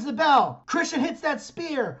 he rings the bell. Christian hits that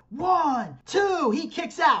spear. 1, 2, he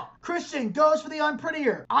kicks out. Christian goes for the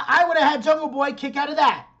unprettier. I would have had Jungle Boy kick out of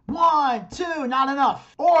that. 1, 2, not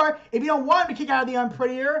enough. Or if you don't want him to kick out of the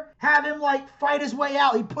unprettier, have him fight his way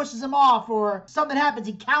out. He pushes him off or something happens.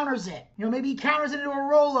 He counters it. Maybe he counters it into a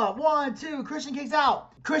roll up. 1, 2, Christian kicks out.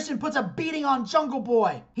 Christian puts a beating on Jungle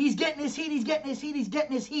Boy. He's getting his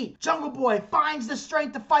heat. Jungle Boy finds the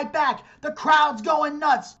strength to fight back. The crowd's going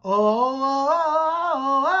nuts.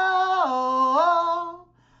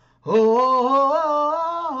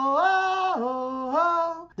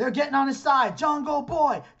 They're getting on his side. Jungle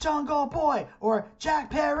Boy, or Jack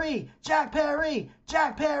Perry.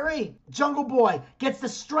 Jungle Boy gets the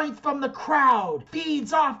strength from the crowd,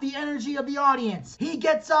 feeds off the energy of the audience. He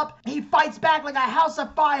gets up, he fights back like a house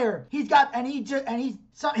of fire. He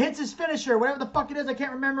hits his finisher, whatever the fuck it is. I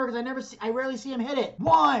can't remember because I rarely see him hit it.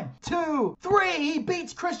 1, 2, 3. He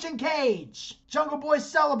beats Christian Cage. Jungle Boy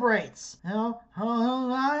celebrates. And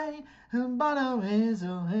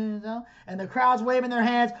the crowd's waving their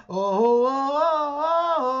hands.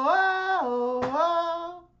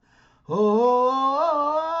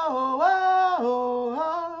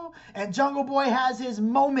 And Jungle Boy has his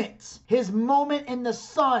moment in the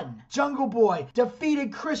sun. Jungle Boy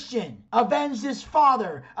defeated Christian, avenged his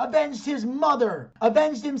father, avenged his mother,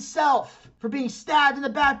 avenged himself for being stabbed in the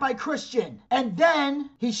back by Christian. And then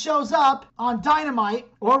he shows up on Dynamite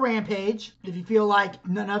or Rampage, if you feel like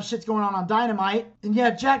enough shit's going on Dynamite. And you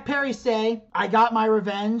have Jack Perry say, I got my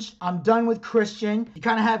revenge. I'm done with Christian. You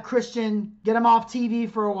kind of have Christian get him off TV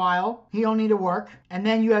for a while. He don't need to work. And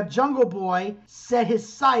then you have Jungle Boy set his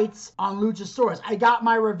sights on Luchasaurus. I got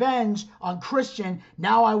my revenge on Christian.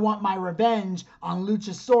 Now I want my revenge on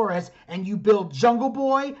Luchasaurus. And you build Jungle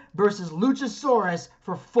Boy versus Luchasaurus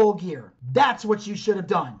for Full Gear. That's what you should have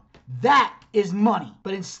done. That is money.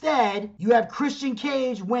 But instead, you have Christian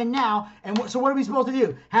Cage win now. And so what are we supposed to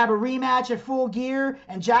do? Have a rematch at Full Gear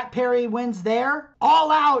and Jack Perry wins there?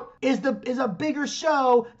 All Out is a bigger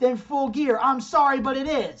show than Full Gear. I'm sorry, but it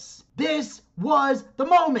is. This was the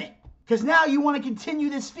moment. Because now you want to continue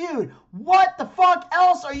this feud. What the fuck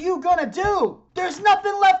else are you gonna do? There's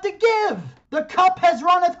nothing left to give. The cup has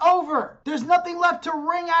runneth over. There's nothing left to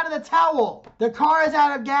wring out of the towel. The car is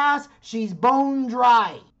out of gas. She's bone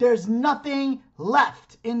dry. There's nothing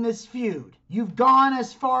left in this feud. You've gone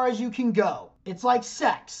as far as you can go. It's like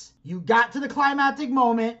sex. You got to the climactic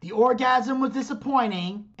moment, the orgasm was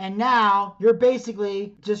disappointing, and now you're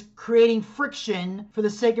basically just creating friction for the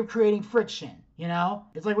sake of creating friction. You know?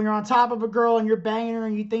 It's like when you're on top of a girl and you're banging her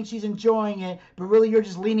and you think she's enjoying it, but really you're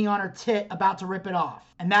just leaning on her tit about to rip it off.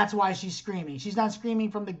 And that's why she's screaming. She's not screaming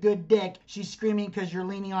from the good dick. She's screaming because you're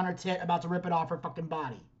leaning on her tit about to rip it off her fucking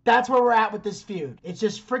body. That's where we're at with this feud. It's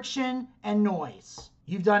just friction and noise.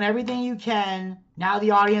 You've done everything you can. Now the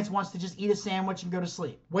audience wants to just eat a sandwich and go to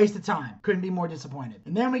sleep. Waste of time. Couldn't be more disappointed.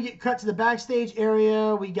 And then we get cut to the backstage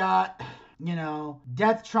area. We got,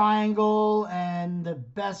 Death Triangle and the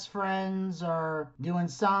Best Friends are doing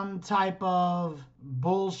some type of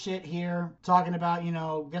bullshit here. Talking about,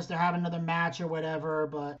 guess they're having another match or whatever.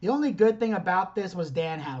 But the only good thing about this was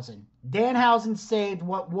Danhausen. Danhausen saved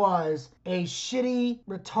what was a shitty,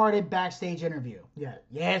 retarded backstage interview. Yeah.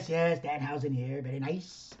 Yes, Danhausen here. Very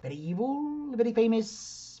nice, very evil, very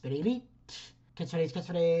famous, very elite.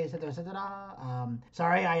 Catchphrase, etc.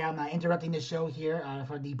 Sorry, I am interrupting the show here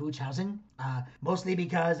for the Boochhausen. Mostly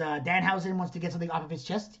because Danhausen wants to get something off of his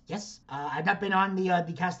chest. Yes. I've not been on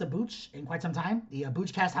the cast of Booch in quite some time. The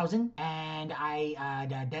Booch Casthausen. And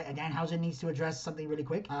Danhausen needs to address something really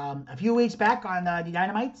quick. A few weeks back on the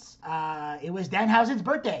Dynamites, it was Danhausen's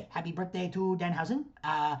birthday. Happy birthday to Danhausen.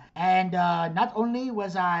 And not only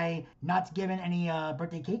was I not given any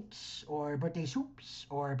birthday cakes or birthday soups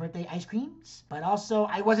or birthday ice creams, but also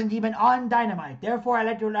I wasn't even on Dynamite. Therefore, I'd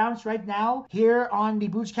like to announce right now here on the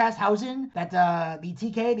Boochcasthausen that the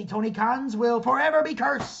TK, the Tony Khans, will forever be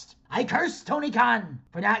cursed. I curse Tony Khan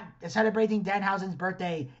for not celebrating Danhausen's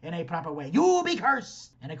birthday in a proper way. You be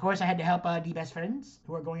cursed! And of course, I had to help the Best Friends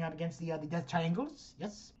who are going up against the Death Triangles.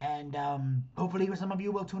 Yes. And hopefully some of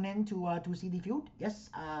you will tune in to see the feud. Yes.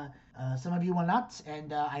 Some of you will not,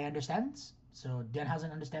 and I understand. So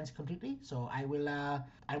Danhausen understands completely. So I will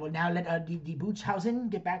now let the Boochhausen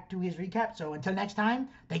get back to his recap. So until next time,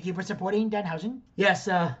 thank you for supporting Danhausen. Yes,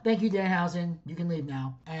 thank you, Danhausen. You can leave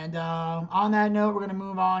now. And on that note, we're gonna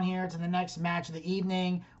move on here to the next match of the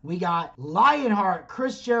evening. We got Lionheart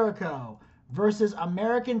Chris Jericho versus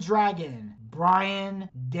American Dragon Bryan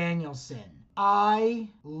Danielson. I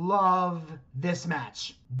love this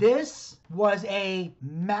match. This was a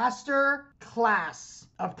master class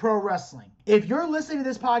of pro wrestling. If you're listening to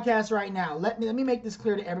this podcast right now, let me make this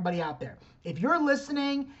clear to everybody out there. If you're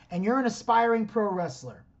listening and you're an aspiring pro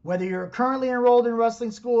wrestler, whether you're currently enrolled in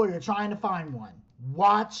wrestling school or you're trying to find one,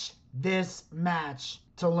 watch this match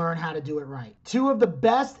to learn how to do it right. Two of the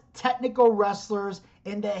best technical wrestlers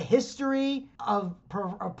in the history of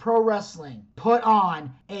pro wrestling put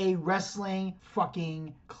on a wrestling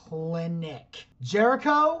fucking clinic.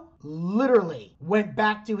 Jericho literally went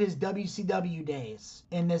back to his WCW days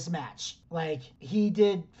in this match. Like, he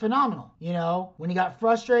did phenomenal. When he got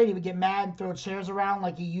frustrated, he would get mad and throw chairs around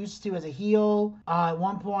like he used to as a heel. At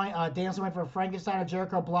one point, Danielson went for a Frankenstein and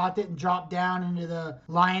Jericho blocked it and dropped down into the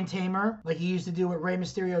Lion Tamer like he used to do with Rey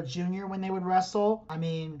Mysterio Jr. when they would wrestle. I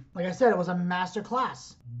mean, like I said, it was a master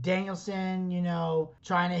class. Danielson,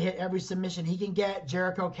 trying to hit every submission he can get.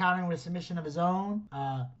 Jericho countering with a submission of his own.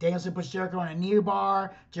 Danielson puts Jericho on a knee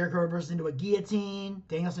bar. Jericho reverses into a guillotine.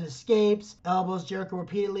 Danielson escapes. Elbows Jericho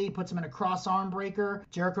repeatedly. Puts him in a cross arm breaker.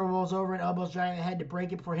 Jericho rolls over and elbows Dragon ahead to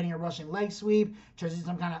break it before hitting a Russian leg sweep. Turns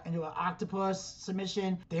into an octopus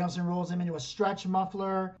submission. Danielson rolls him into a stretch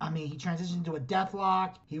muffler. He transitions into a death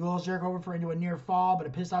lock. He rolls Jericho over into a near fall, but a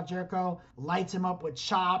pissed off Jericho lights him up with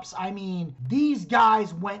chops. These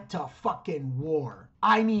guys went to fucking war.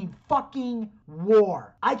 I mean fucking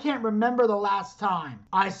war. I can't remember the last time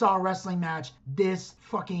I saw a wrestling match this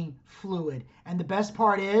fucking fluid. And the best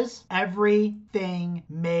part is, everything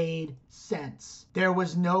made sense. There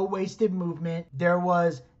was no wasted movement. There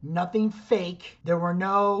was nothing fake. There were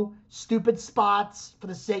no stupid spots for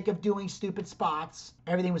the sake of doing stupid spots.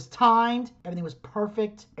 Everything was timed. Everything was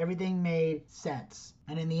perfect. Everything made sense.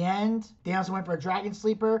 And in the end, Danielson went for a dragon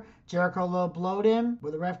sleeper. Jericho low blowed him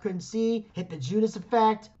where the ref couldn't see. Hit the Judas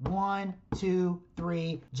effect. 1, 2,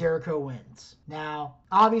 3. Jericho wins. Now,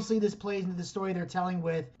 obviously this plays into the story they're telling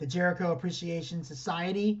with the Jericho Appreciation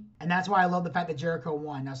Society. And that's why I love the fact that Jericho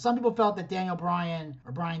won. Now, some people felt that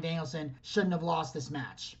Bryan Danielson shouldn't have lost this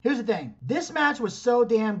match. Here's the thing. This match was so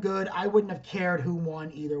damn good, I wouldn't have cared who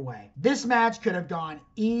won either way. This match could have gone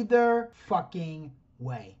either fucking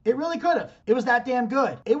way. It really could have. It was that damn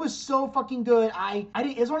good. It was so fucking good. I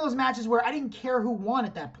didn't, it's one of those matches where I didn't care who won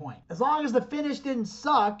at that point. As long as the finish didn't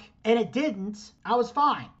suck, and it didn't, I was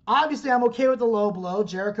fine. Obviously, I'm okay with the low blow.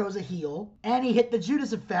 Jericho's a heel. And he hit the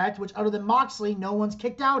Judas effect, which other than Moxley, no one's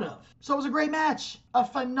kicked out of. So it was a great match. A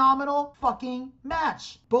phenomenal fucking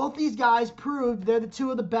match. Both these guys proved they're the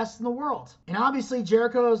two of the best in the world. And obviously,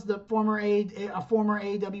 Jericho's the former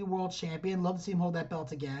AEW World Champion. Love to see him hold that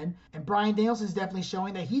belt again. And Bryan Danielson's definitely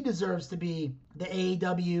showing that he deserves to be the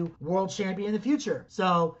AEW World Champion in the future.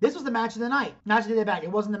 So this was the match of the night. Not to take that back.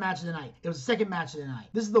 It wasn't the match of the night. It was the second match of the night.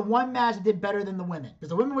 This is the one match that did better than the women. Because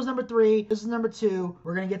the women was number 3. This is number 2.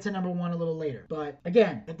 We're going to get to number 1 a little later. But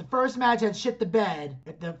again, if the first match had shit the bed,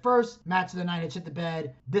 if the first match of the night had shit the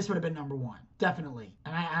bed, this would have been number 1. Definitely.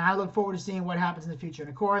 And I look forward to seeing what happens in the future. And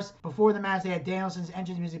of course, before the match, they had Danielson's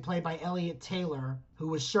entrance music played by Elliot Taylor, who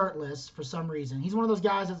was shirtless for some reason. He's one of those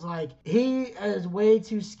guys that's like, he is way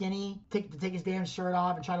too skinny to take his damn shirt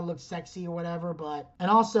off and try to look sexy or whatever.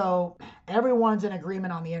 And also, everyone's in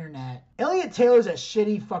agreement on the internet. Elliot Taylor's a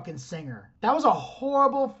shitty fucking singer. That was a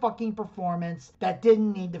horrible fucking performance that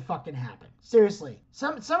didn't need to fucking happen. Seriously.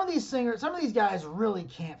 Some of these guys really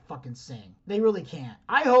can't fucking sing. They really can't.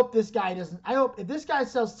 I hope if this guy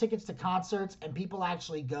sells tickets to concerts and people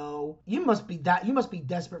actually go, you must be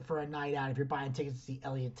desperate for a night out if you're buying tickets to see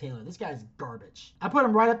Elliot Taylor. This guy's garbage. I put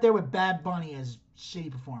him right up there with Bad Bunny as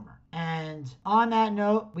shitty performer. And on that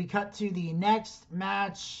note, we cut to the next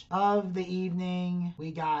match of the evening.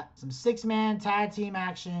 We got some 6-man tag team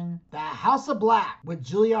action. The House of Black with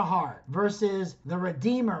Julia Hart versus the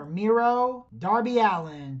Redeemer Miro, Darby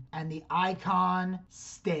Allin, and the Icon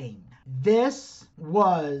Sting. This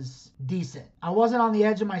was decent. I wasn't on the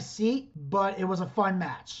edge of my seat, but it was a fun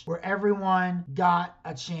match where everyone got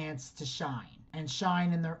a chance to shine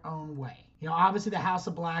in their own way. You know, obviously the House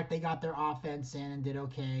of Black, they got their offense in and did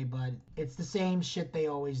okay, but it's the same shit they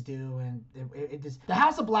always do, and it just, the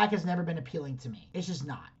House of Black has never been appealing to me. It's just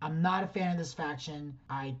not. I'm not a fan of this faction.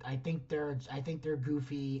 I think they're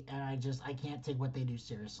goofy, and I can't take what they do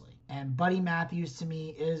seriously. And Buddy Matthews to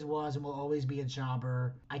me was, and will always be a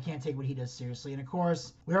jobber. I can't take what he does seriously. And of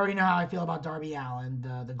course, we already know how I feel about Darby Allin,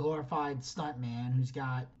 the glorified stuntman who's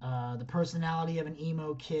got the personality of an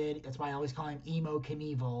emo kid. That's why I always call him Emo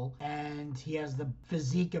Knievel. And he has the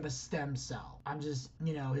physique of a stem cell. I'm just,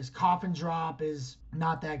 his coffin drop is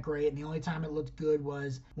not that great, and the only time it looked good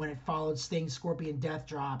was when it followed Sting's Scorpion Death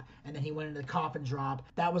Drop, and then he went into the coffin drop.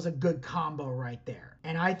 That was a good combo right there.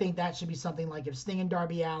 And I think that should be something like if Sting and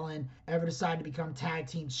Darby Allin ever decide to become tag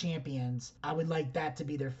team champions, I would like that to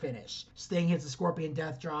be their finish. Sting hits the Scorpion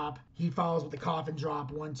Death Drop, he follows with the coffin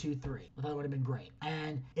drop, 1, 2, 3. I thought it would have been great.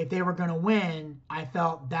 And if they were going to win, I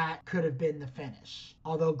felt that could have been the finish.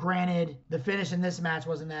 Although granted, the finish in this match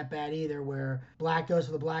wasn't that bad either, where Black goes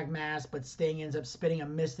for the Black Mass, but Sting ends up spitting a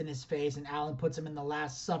mist in his face, and Allin puts him in the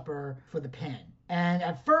Last Supper for the pin. And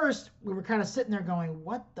at first, we were kind of sitting there going,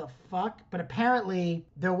 what the fuck? But apparently,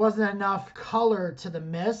 there wasn't enough color to the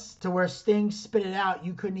mist to where Sting spit it out.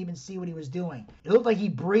 You couldn't even see what he was doing. It looked like he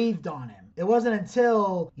breathed on him. It wasn't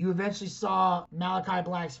until you eventually saw Malachi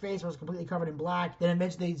Black's face, where it was completely covered in black, then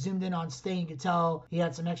eventually they zoomed in on Sting. You could tell he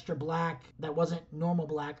had some extra black that wasn't normal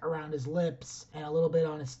black around his lips and a little bit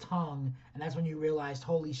on his tongue. And that's when you realized,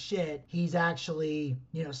 holy shit, he's actually,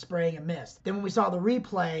 spraying a mist. Then when we saw the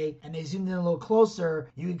replay and they zoomed in a little closer,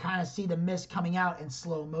 you could kind of see the mist coming out in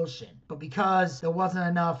slow motion. But because there wasn't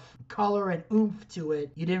enough color and oomph to it,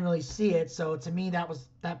 you didn't really see it. So to me, that was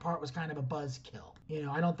that part was kind of a buzzkill. You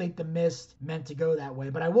know, I don't think the mist meant to go that way.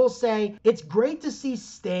 But I will say, it's great to see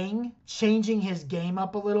Sting changing his game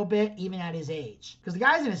up a little bit, even at his age. Because the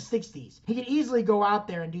guy's in his 60s. He could easily go out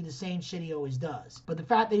there and do the same shit he always does. But the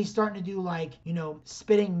fact that he's starting to do, like, you know,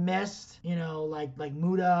 spitting mist, you know, like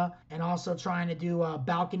Muda, and also trying to do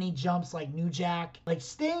balcony jumps like New Jack. Like,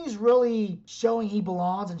 Sting's really showing he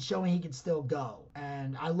belongs and showing he can still go.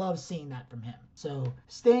 And I love seeing that from him. So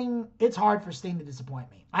Sting, it's hard for Sting to disappoint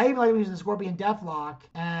me. I even like when he was in the Scorpion Deathlock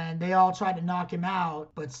and they all tried to knock him out,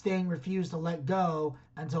 but Sting refused to let go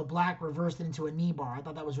until Black reversed it into a knee bar. I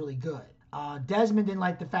thought that was really good. Desmond didn't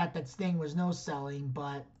like the fact that Sting was no-selling,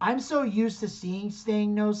 but I'm so used to seeing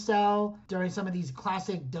Sting no-sell during some of these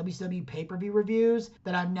classic WCW pay-per-view reviews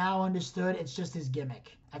that I've now understood it's just his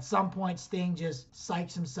gimmick. At some point, Sting just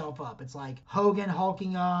psychs himself up. It's like Hogan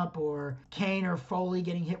hulking up or Kane or Foley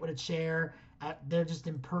getting hit with a chair. They're just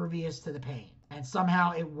impervious to the pain. And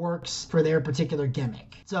somehow it works for their particular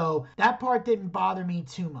gimmick. So that part didn't bother me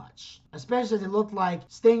too much. Especially as it looked like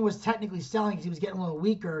Sting was technically selling because he was getting a little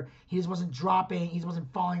weaker. He just wasn't dropping, he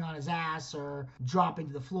wasn't falling on his ass or dropping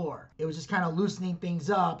to the floor. It was just kind of loosening things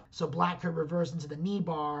up so Black could reverse into the knee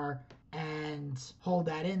bar and hold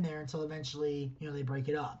that in there until eventually, you know, they break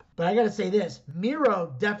it up. But I gotta say this,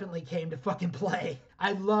 Miro definitely came to fucking play.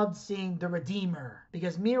 I loved seeing the Redeemer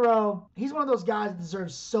because Miro, he's one of those guys that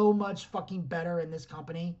deserves so much fucking better in this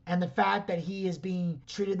company. And the fact that he is being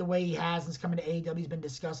treated the way he has since coming to AEW has been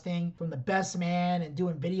disgusting. From the best man and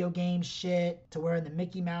doing video game shit to wearing the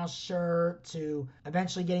Mickey Mouse shirt to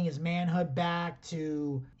eventually getting his manhood back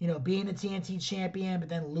to, you know, being the TNT champion but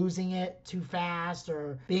then losing it too fast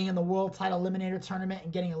or being in the world title eliminator tournament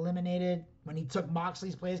and getting eliminated when he took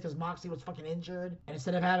Moxley's place because Moxley was fucking injured. And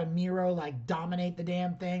instead of having Miro, like, dominate the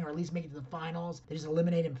damn thing or at least make it to the finals, they just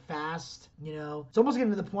eliminate him fast, you know? It's almost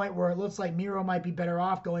getting to the point where it looks like Miro might be better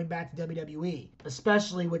off going back to WWE,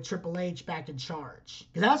 especially with Triple H back in charge.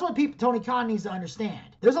 Because that's what Tony Khan needs to understand.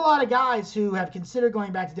 There's a lot of guys who have considered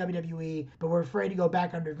going back to WWE, but were afraid to go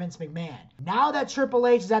back under Vince McMahon. Now that Triple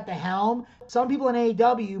H is at the helm, some people in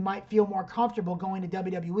AEW might feel more comfortable going to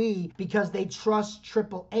WWE because they trust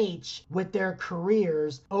Triple H with their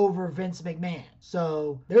careers over Vince McMahon.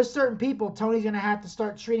 So there's certain people Tony's going to have to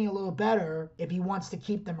start treating a little better if he wants to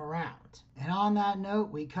keep them around. And on that note,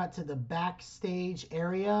 we cut to the backstage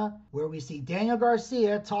area where we see Daniel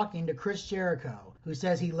Garcia talking to Chris Jericho, who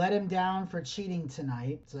says he let him down for cheating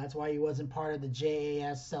tonight. So that's why he wasn't part of the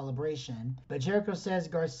JAS celebration. But Jericho says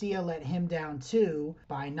Garcia let him down too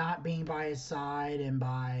by not being by his side and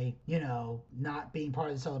by, you know, not being part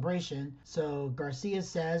of the celebration. So Garcia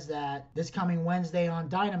says that this coming Wednesday on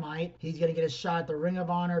Dynamite, he's going to get a shot at the Ring of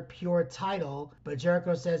Honor Pure title. But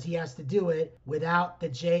Jericho says he has to do it without the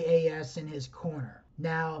JAS in his corner.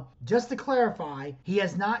 Now, just to clarify, he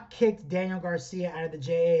has not kicked Daniel Garcia out of the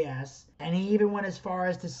JAS, and he even went as far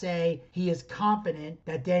as to say he is confident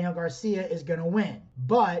that Daniel Garcia is going to win.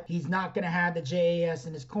 But he's not going to have the JAS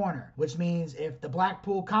in his corner, which means if the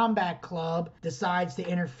Blackpool Combat Club decides to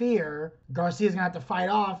interfere, Garcia's going to have to fight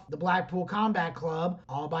off the Blackpool Combat Club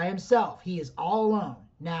all by himself. He is all alone.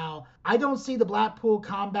 Now, I don't see the Blackpool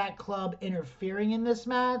Combat Club interfering in this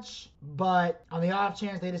match, but on the off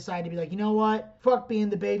chance they decide to be like, you know what? Fuck being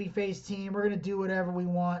the babyface team. We're going to do whatever we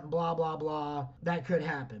want, blah, blah, blah. That could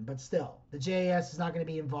happen. But still, the JAS is not going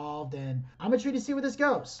to be involved, and I'm intrigued to see where this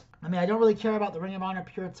goes. I mean, I don't really care about the Ring of Honor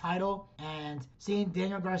Pure title, and seeing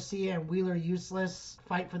Daniel Garcia and Wheeler Useless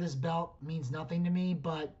fight for this belt means nothing to me,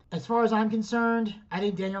 but as far as I'm concerned, I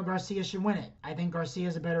think Daniel Garcia should win it. I think Garcia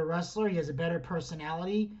is a better wrestler, he has a better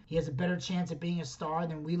personality, he has a better chance at being a star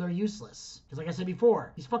than Wheeler Useless. Because like I said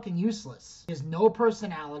before, he's fucking useless. He has no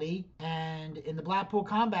personality, and in the Blackpool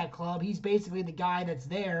Combat Club, he's basically the guy that's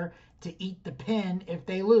there to eat the pin if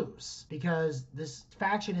they lose, because this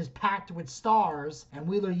faction is packed with stars and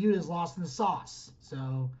Wheeler Yuta is lost in the sauce.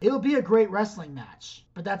 So it'll be a great wrestling match,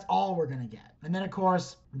 but that's all we're gonna get. And then of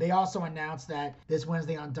course they also announced that this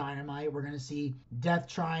Wednesday on Dynamite we're gonna see Death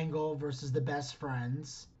Triangle versus the Best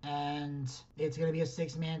Friends, and it's gonna be a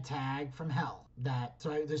 6-man tag from hell. So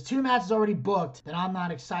there's 2 matches already booked that I'm not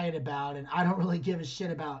excited about, and I don't really give a shit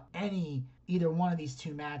about either one of these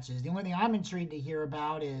 2 matches. The only thing I'm intrigued to hear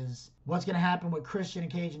about is what's going to happen with Christian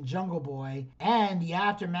Cage and Jungle Boy, and the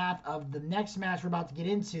aftermath of the next match we're about to get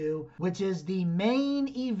into, which is the main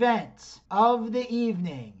event of the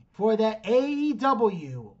evening for the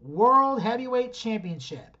AEW World Heavyweight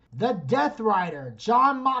Championship. The Death Rider,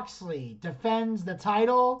 Jon Moxley, defends the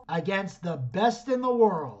title against the best in the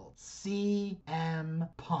world, world, CM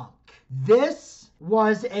Punk. This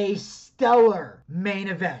was a stellar main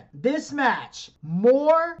event. This match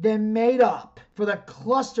more than made up for the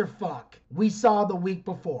clusterfuck we saw the week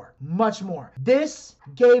before. Much more. This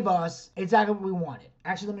gave us exactly what we wanted.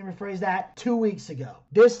 Actually, let me rephrase that. 2 weeks ago.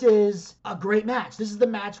 This is a great match. This is the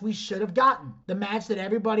match we should have gotten. The match that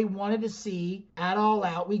everybody wanted to see at All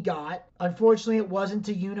Out, we got. Unfortunately, it wasn't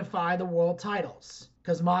to unify the world titles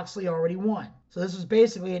because Moxley already won. So this was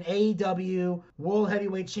basically an AEW World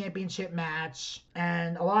Heavyweight Championship match.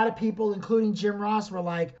 And a lot of people, including Jim Ross, were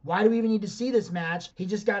like, why do we even need to see this match? He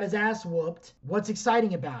just got his ass whooped. What's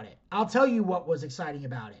exciting about it? I'll tell you what was exciting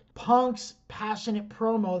about it. Punk's passionate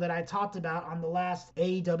promo that I talked about on the last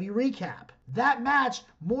AEW recap. That match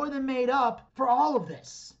more than made up for all of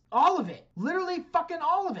this. All of it. Literally fucking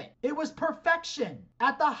all of it. It was perfection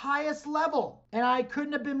at the highest level. And I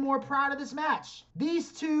couldn't have been more proud of this match.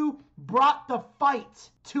 These two brought the fight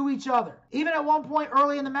to each other. Even at one point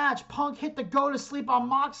early in the match, Punk hit the go to sleep on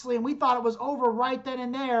Moxley and we thought it was over right then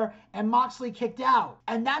and there and Moxley kicked out.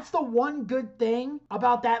 And that's the one good thing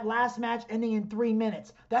about that last match ending in 3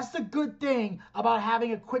 minutes. That's the good thing about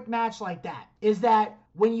having a quick match like that, is that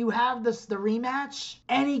when you have the rematch,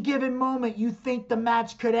 any given moment you think the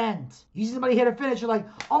match could end. You see somebody hit a finish, you're like,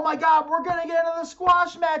 oh my God, we're gonna get into the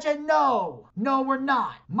squash match. And no, we're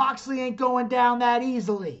not. Moxley ain't going down that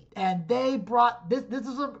easily. And they brought, this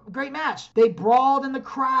is a great match. They brawled in the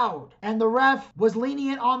crowd and the ref was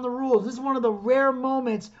lenient on the rules. This is one of the rare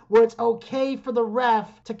moments where it's okay for the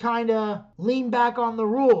ref to kind of lean back on the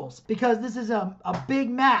rules because this is a big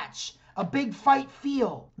match. A big fight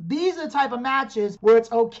feel. These are the type of matches where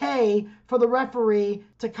it's okay for the referee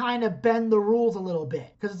to kind of bend the rules a little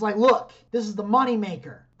bit. Because it's like, look, this is the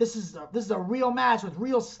moneymaker. This is a real match with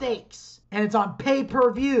real stakes. And it's on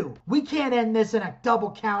pay-per-view. We can't end this in a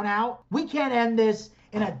double count out. We can't end this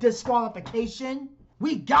in a disqualification.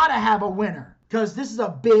 We gotta have a winner. Because this is a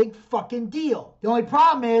big fucking deal. The only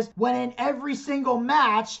problem is when in every single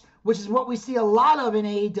match, which is what we see a lot of in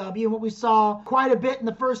AEW and what we saw quite a bit in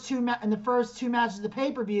the first two matches of the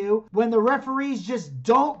pay-per-view, when the referees just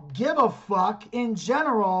don't give a fuck in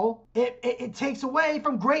general, it takes away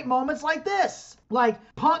from great moments like this. Like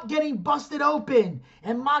Punk getting busted open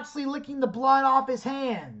and Moxley licking the blood off his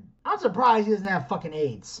hand. I'm surprised he doesn't have fucking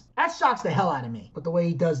AIDS. That shocks the hell out of me with the way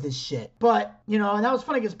he does this shit. But, and that was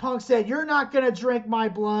funny because Punk said, you're not going to drink my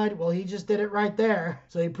blood. Well, he just did it right there.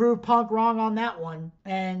 So he proved Punk wrong on that one.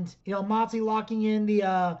 And, Moxley locking in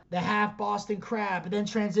the half Boston Crab and then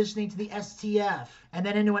transitioning to the STF and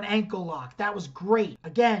then into an ankle lock. That was great.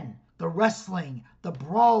 Again, the wrestling, the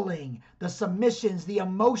brawling, the submissions, the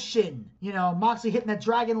emotion. Moxley hitting that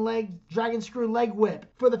dragon screw leg whip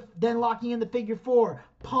then locking in the figure four.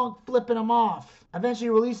 Punk flipping him off.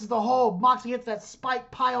 Eventually releases the hold. Moxley hits that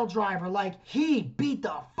spike pile driver. Like, he beat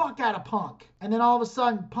the fuck out of Punk. And then all of a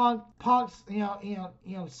sudden,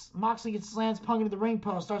 Moxley slams Punk into the ring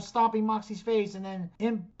post, starts stomping Moxley's face, and then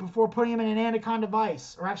before putting him in an anaconda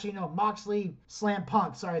vice. Or actually, no, Moxley slammed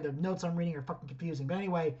Punk. Sorry, the notes I'm reading are fucking confusing. But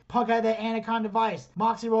anyway, Punk had that anaconda vice.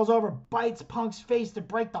 Moxley rolls over, bites Punk's face to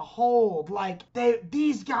break the hold. Like,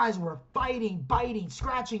 these guys were fighting, biting,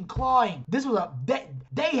 scratching, clawing. This was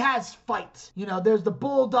they has fight. There's the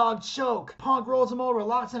bulldog choke. Punk rolls him over,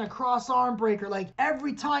 locks in a cross arm breaker. Like,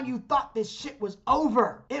 every time you thought this shit was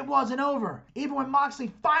over, it wasn't over. Even when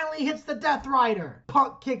Moxley finally hits the Death Rider,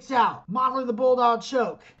 Punk kicks out. Moxley the bulldog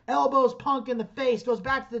choke. Elbows Punk in the face, goes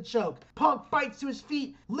back to the choke. Punk fights to his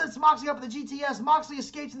feet, lifts Moxley up with the GTS. Moxley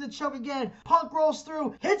escapes in the choke again. Punk rolls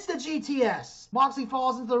through, hits the GTS. Moxley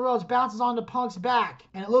falls into the ropes, bounces onto Punk's back,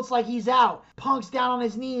 and it looks like he's out. Punk's down on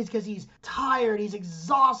his knees because he's tired, he's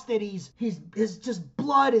exhausted, his just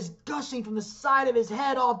blood is gushing from the side of his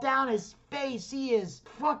head all down his face. He is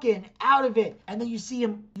fucking out of it. And then you see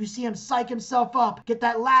him psych himself up, get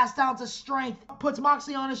that last ounce of strength, puts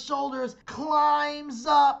Moxley on his shoulders, climbs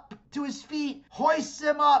up to his feet, hoists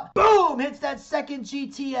him up, boom, hits that second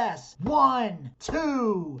GTS. 1,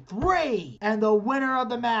 2, 3. And the winner of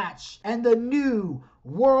the match and the new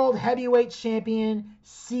World Heavyweight Champion,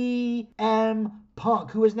 CM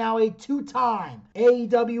Punk, who is now a 2-time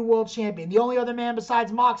AEW World Champion. The only other man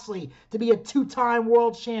besides Moxley to be a 2-time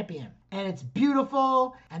World Champion. and it's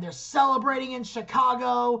beautiful, and they're celebrating in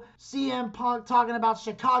Chicago. CM Punk talking about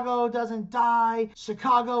Chicago doesn't die,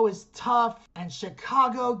 Chicago is tough, and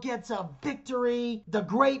Chicago gets a victory. The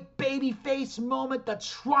great babyface moment, the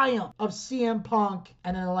triumph of CM Punk,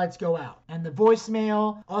 and then the lights go out. And the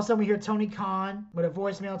voicemail, also we hear Tony Khan with a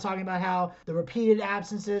voicemail talking about how the repeated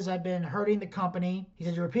absences have been hurting the company. He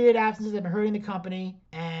says, your repeated absences have been hurting the company,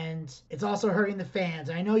 and it's also hurting the fans.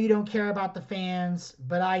 I know you don't care about the fans,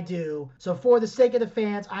 but I do. So for the sake of the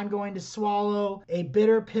fans, I'm going to swallow a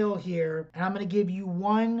bitter pill here, and I'm going to give you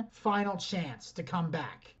one final chance to come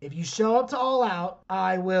back. If you show up to All Out,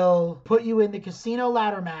 I will put you in the casino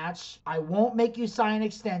ladder match. I won't make you sign an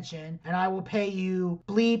extension, and I will pay you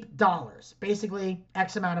bleep dollars. Basically,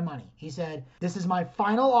 X amount of money. He said, this is my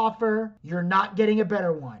final offer. You're not getting a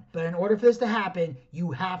better one. But in order for this to happen,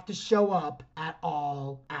 you have to show up at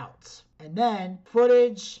All Out. And then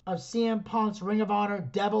footage of CM Punk's Ring of Honor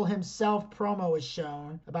Devil himself promo is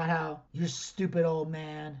shown about how, you stupid old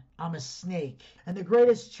man, I'm a snake. And the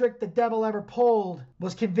greatest trick the devil ever pulled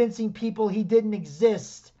was convincing people he didn't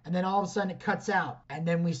exist. And then all of a sudden it cuts out. And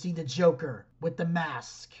then we see the Joker with the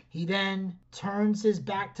mask. He then turns his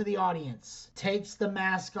back to the audience, takes the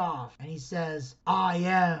mask off, and he says, I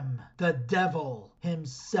am the devil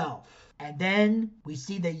himself. And then we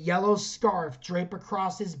see the yellow scarf drape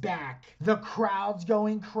across his back. The crowd's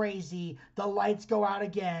going crazy. The lights go out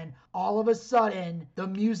again. All of a sudden, the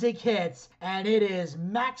music hits, and it is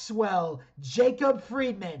Maxwell Jacob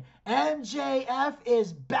Friedman. MJF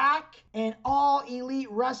is back in All Elite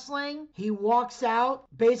Wrestling. He walks out,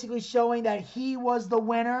 basically showing that he was the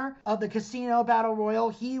winner of the Casino Battle Royal.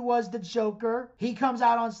 He was the Joker. He comes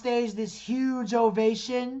out on stage, this huge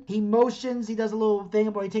ovation. He motions, he does a little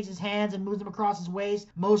thing where he takes his hands and moves them across his waist,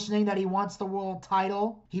 motioning that he wants the world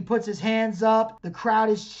title. He puts his hands up. The crowd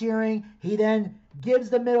is cheering. He then gives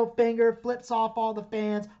the middle finger, flips off all the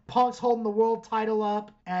fans. Punk's holding the world title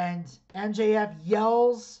up, and MJF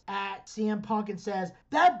yells at CM Punk and says,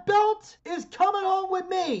 that belt is coming home with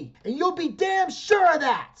me, and you'll be damn sure of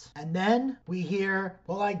that. And then we hear,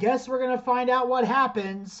 well, I guess we're going to find out what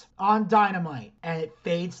happens on Dynamite, and it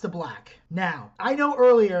fades to black. Now, I know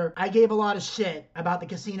earlier I gave a lot of shit about the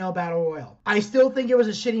Casino Battle Royal. I still think it was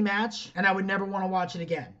a shitty match, and I would never want to watch it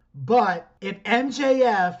again. But if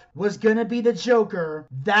MJF was going to be the Joker,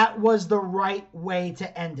 that was the right way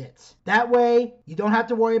to end it. That way, you don't have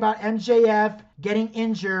to worry about MJF getting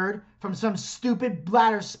injured from some stupid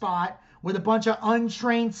bladder spot with a bunch of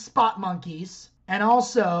untrained spot monkeys. And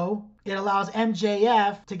also, it allows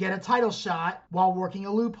MJF to get a title shot while working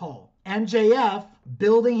a loophole. MJF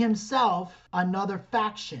building himself another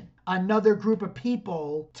faction, another group of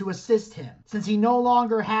people to assist him. Since he no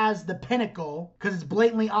longer has the Pinnacle, because it's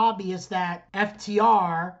blatantly obvious that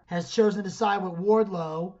FTR has chosen to side with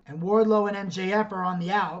Wardlow, and Wardlow and MJF are on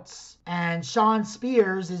the outs, and Shawn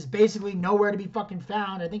Spears is basically nowhere to be fucking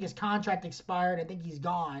found. I think his contract expired. I think he's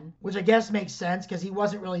gone, which I guess makes sense because he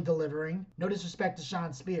wasn't really delivering. No disrespect to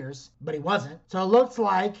Shawn Spears, but he wasn't. So it looks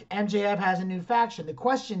like MJF has a new faction. The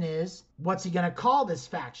question is, what's he going to call this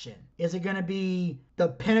faction? Is it going to be the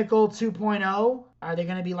Pinnacle 2.0? Are they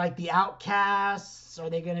going to be like the Outcasts? Are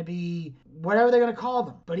they going to be whatever they're going to call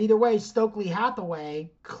them? But either way, Stokely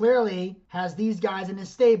Hathaway clearly has these guys in his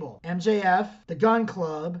stable. MJF, the Gun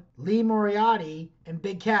Club, Lee Moriarty, and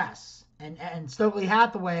Big Cass. And Stokely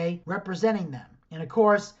Hathaway representing them. And of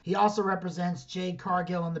course, he also represents Jade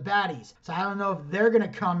Cargill and the Baddies. So I don't know if they're going to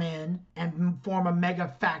come in and form a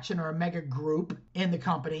mega faction or a mega group in the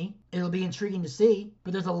company. It'll be intriguing to see.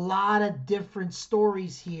 But there's a lot of different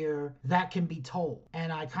stories here that can be told.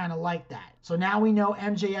 And I kind of like that. So now we know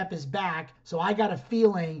MJF is back. So I got a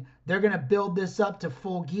feeling they're going to build this up to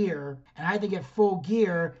Full Gear. And I think at Full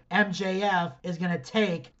Gear, MJF is going to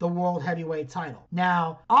take the World Heavyweight title.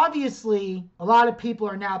 Now, obviously, a lot of people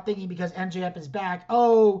are now thinking because MJF is back,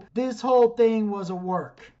 oh, this whole thing was a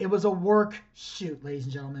work. It was a work shoot, ladies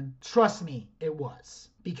and gentlemen. Trust me, it was.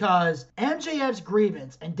 Because MJF's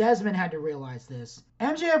grievance, and Desmond had to realize this,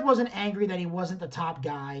 MJF wasn't angry that he wasn't the top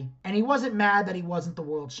guy, and he wasn't mad that he wasn't the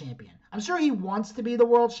world champion. I'm sure he wants to be the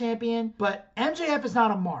world champion, but MJF is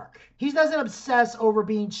not a mark. He doesn't obsess over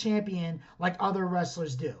being champion like other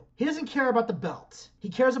wrestlers do. He doesn't care about the belt. He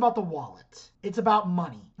cares about the wallet. It's about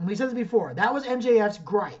money. And we said this before, that was MJF's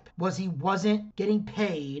gripe, was he wasn't getting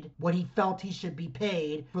paid what he felt he should be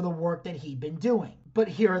paid for the work that he'd been doing. But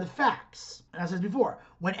here are the facts. And as I said before,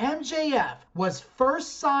 when MJF was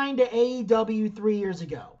first signed to AEW 3 years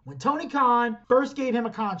ago, when Tony Khan first gave him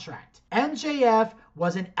a contract, MJF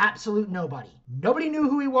was an absolute nobody. Nobody knew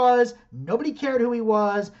who he was. Nobody cared who he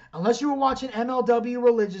was, unless you were watching MLW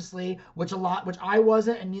religiously, which I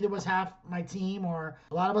wasn't, and neither was half my team or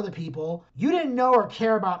a lot of other people. You didn't know or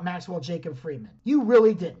care about Maxwell Jacob Friedman. You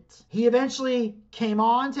really didn't. He eventually came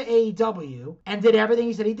on to AEW and did everything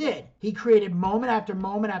he said he did. He created moment after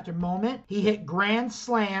moment after moment. He hit grand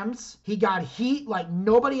slams. He got heat like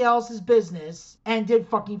nobody else's business and did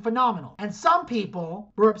fucking phenomenal. And some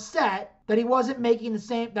people were upset that he wasn't making the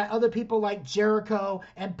same, that other people like Jericho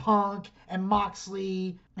and Punk and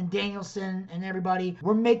Moxley and Danielson and everybody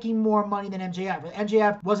were making more money than MJF.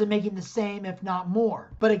 MJF wasn't making the same, if not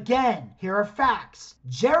more. But again, here are facts.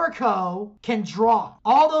 Jericho can draw.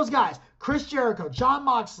 All those guys, Chris Jericho, Jon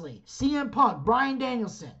Moxley, CM Punk, Bryan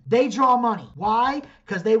Danielson, they draw money. Why?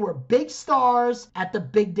 Because they were big stars at the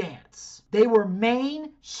big dance. They were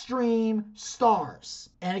mainstream stars.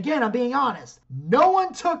 And again, I'm being honest, no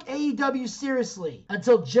one took AEW seriously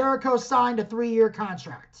until Jericho signed a 3-year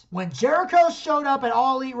contract. When Jericho showed up at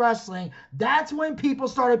All Elite Wrestling, that's when people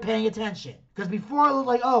started paying attention. Because before it looked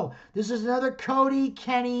like, oh, this is another Cody,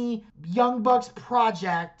 Kenny, Young Bucks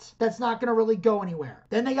project that's not going to really go anywhere.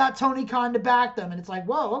 Then they got Tony Khan to back them, and it's like,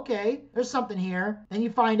 whoa, okay, there's something here. Then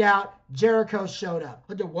you find out Jericho showed up.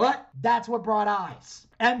 But what? That's what brought eyes.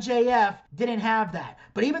 MJF didn't have that.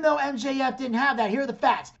 But even though MJF didn't have that, here are the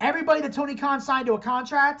facts. Everybody that Tony Khan signed to a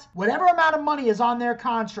contract, whatever amount of money is on their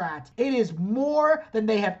contract, it is more than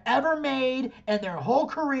they have ever made in their whole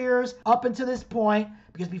careers up until this point.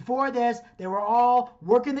 Because before this, they were all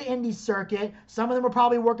working the indie circuit. Some of them were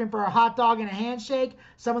probably working for a hot dog and a handshake.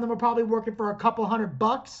 Some of them were probably working for a couple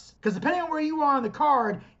 $100. Because depending on where you are on the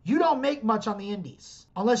card, you don't make much on the indies.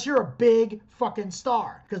 Unless you're a big fucking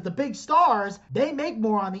star. Because the big stars, they make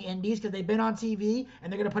more on the indies because they've been on TV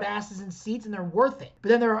and they're going to put asses in seats and they're worth it. But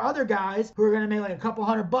then there are other guys who are going to make like a couple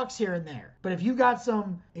 $100 here and there. But if you got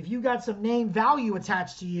some name value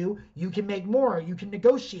attached to you, you can make more. You can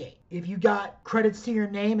negotiate. If you got credits to your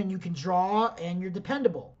name and you can draw and you're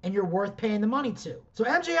dependable and you're worth paying the money to. So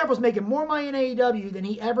MJF was making more money in AEW than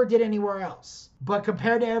he ever did anywhere else. But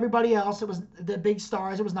compared to everybody else, it was the big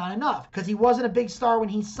stars, it was not enough. Because he wasn't a big star when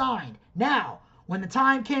he signed. Now, when the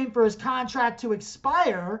time came for his contract to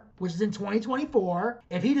expire, which is in 2024,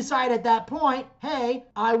 if he decided at that point, hey,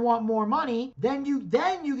 I want more money, then you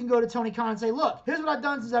can go to Tony Khan and say, look, here's what I've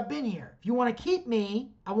done since I've been here. If you want to keep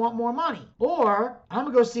me, I want more money. Or I'm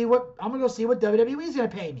gonna go see what WWE's gonna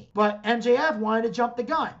pay me. But MJF wanted to jump the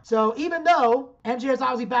gun. So even though MJF's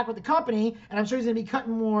obviously back with the company, and I'm sure he's gonna be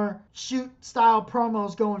cutting more shoot style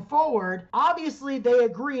promos going forward, obviously they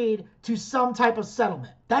agreed to some type of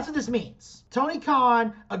settlement. That's what this means. Tony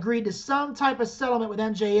Khan agreed to some type of settlement with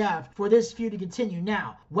MJF for this feud to continue.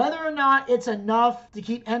 Now, whether or not it's enough to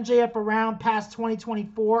keep MJF around past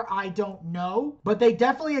 2024, I don't know. But they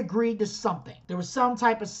definitely agreed to something. There was some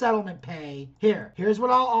type of settlement pay. Here's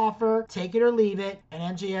what I'll offer. Take it or leave it.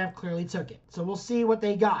 And MJF clearly took it. So we'll see what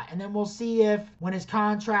they got. And then we'll see if when his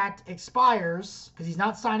contract expires, because he's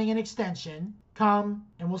not signing an extension, come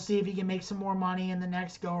and we'll see if he can make some more money in the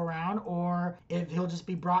next go around, or if he'll just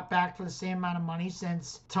be brought back for the same amount of money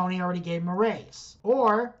since Tony already gave him a raise.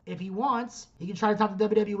 Or if he wants, he can try to talk to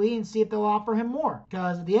WWE and see if they'll offer him more.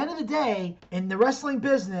 Because at the end of the day, in the wrestling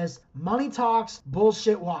business, money talks,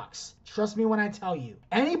 bullshit walks. Trust me when I tell you.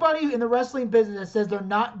 Anybody in the wrestling business that says they're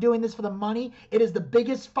not doing this for the money, it is the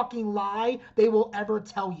biggest fucking lie they will ever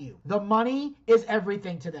tell you. The money is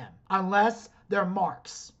everything to them. Unless they're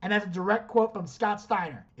marks. And that's a direct quote from Scott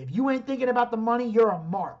Steiner. If you ain't thinking about the money, you're a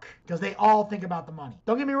mark. Because they all think about the money.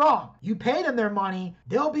 Don't get me wrong. You pay them their money,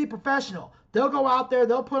 they'll be professional. They'll go out there,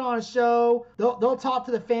 they'll put on a show, they'll talk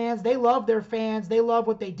to the fans, they love their fans, they love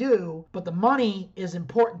what they do, but the money is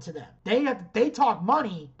important to them. They talk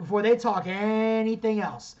money before they talk anything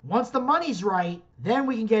else. Once the money's right, then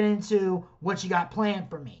we can get into what you got planned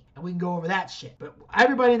for me. And we can go over that shit. But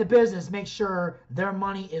everybody in the business makes sure their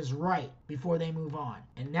money is right before they move on.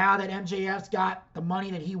 And now that MJF's got the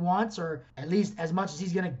money that he wants, or at least as much as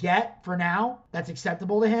he's going to get for now, that's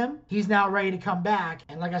acceptable to him, he's now ready to come back.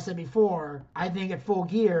 And like I said before, I think at Full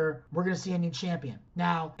Gear, we're going to see a new champion.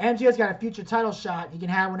 Now, MJF's got a future title shot he can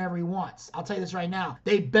have whenever he wants. I'll tell you this right now.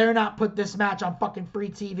 They better not put this match on fucking free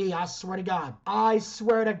TV. I swear to God. I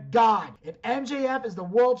swear to God. If MJF is the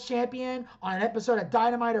world champion on an episode of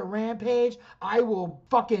Dynamite or Rampage, I will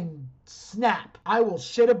fucking snap. I will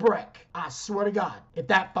shit a brick. I swear to God, if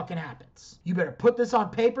that fucking happens. You better put this on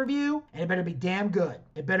pay-per-view, and it better be damn good.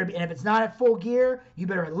 It better be, and if it's not at Full Gear, you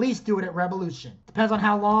better at least do it at Revolution. Depends on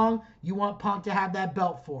how long you want Punk to have that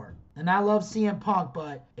belt for. And I love CM Punk,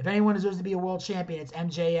 but if anyone deserves to be a world champion, it's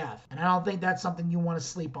MJF. And I don't think that's something you want to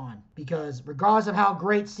sleep on. Because regardless of how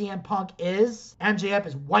great CM Punk is, MJF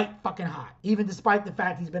is white fucking hot. Even despite the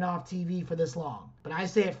fact he's been off TV for this long. But I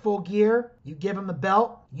say at Full Gear, you give him the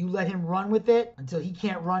belt, you let him run with it until he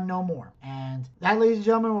can't run no more. And that, ladies and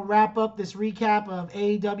gentlemen, will wrap up this recap of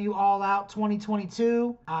AEW All Out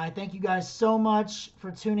 2022. I thank you guys so much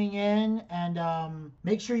for tuning in. And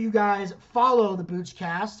make sure you guys follow the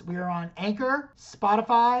Boochcast. We are on Anchor,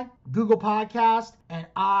 Spotify, Google Podcast, and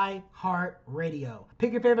iHeartRadio.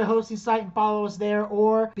 Pick your favorite hosting site and follow us there,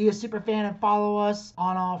 or be a super fan and follow us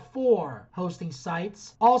on all 4 hosting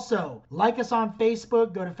sites. Also, like us on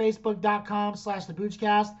Facebook. Go to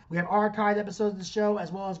facebook.com/theboochcast. We have archived episodes of the show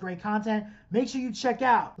as well as great content. Make sure you check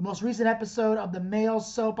out the most recent episode of the Male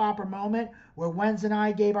Soap Opera Moment, where Wenz and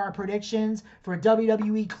I gave our predictions for a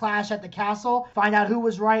WWE Clash at the Castle. Find out who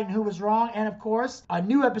was right and who was wrong. And of course, a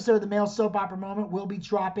new episode of the Male Soap Opera Moment will be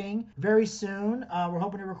dropping very soon. We're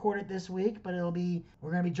hoping to record it this week, but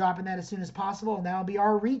we're going to be dropping that as soon as possible. And that'll be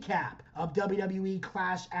our recap of WWE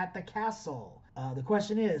Clash at the Castle. The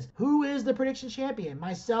question is, who is the prediction champion,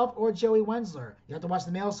 myself or Joey Wensler? You have to watch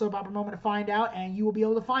the Male Soap Opera Moment to find out, and you will be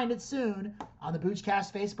able to find it soon on the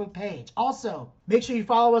Boochcast Facebook page. Also, make sure you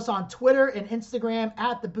follow us on Twitter and Instagram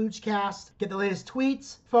at the Boochcast. Get the latest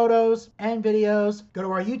tweets, photos, and videos. Go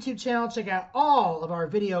to our YouTube channel, check out all of our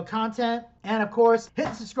video content. And of course, hit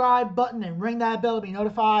the subscribe button and ring that bell to be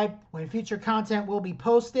notified when future content will be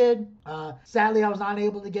posted. Sadly, I was not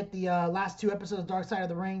able to get the last 2 episodes of Dark Side of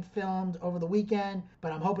the Ring filmed over the weekend,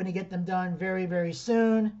 but I'm hoping to get them done very, very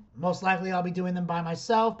soon. Most likely I'll be doing them by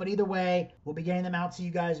myself, but either way, we'll be getting them out to you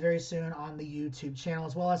guys very soon on the YouTube channel,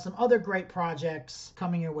 as well as some other great projects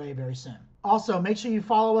coming your way very soon. Also, make sure you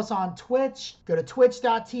follow us on Twitch. Go to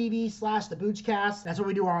twitch.tv/theboochcast. That's where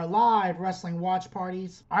we do our live wrestling watch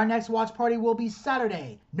parties. Our next watch party will be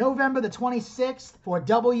Saturday, November the 26th for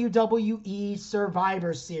WWE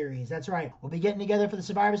Survivor Series. That's right. We'll be getting together for the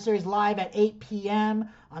Survivor Series live at 8 p.m.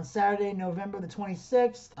 on Saturday, November the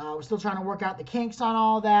 26th. We're still trying to work out the kinks on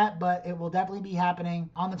all that, but it will definitely be happening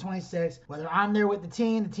on the 26th. Whether I'm there with the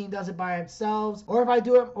team does it by themselves, or if I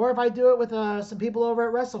do it with some people over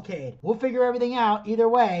at WrestleCade. We'll figure everything out. Either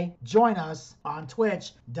way, join us on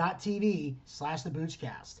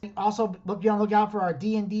twitch.tv/theboochcast. Also, be on the lookout for our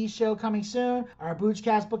D&D show coming soon, our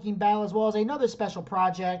Boochcast booking battle, as well as another special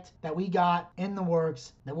project that we got in the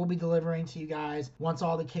works that we'll be delivering to you guys once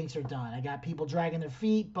all the kinks are done. I got people dragging their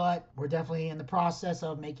feet, but we're definitely in the process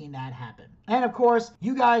of making that happen. And of course,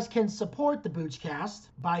 you guys can support the Boochcast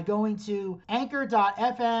by going to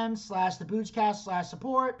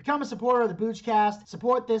anchor.fm/theboochcast/support. Become a supporter of the Boochcast.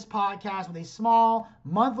 Support this podcast with a small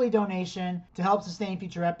monthly donation to help sustain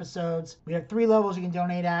future episodes. We have 3 levels you can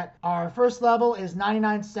donate at. Our first level is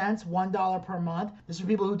 99 cents, $1 per month. This is for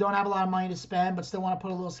people who don't have a lot of money to spend but still want to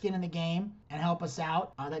put a little skin in the game and help us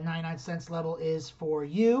out. That 99 cents level is for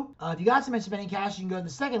you. If you got some extra spending cash, you can go to the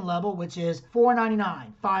second level, which is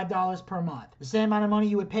 $4.99, $5 per month. The same amount of money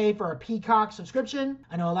you would pay for a Peacock subscription.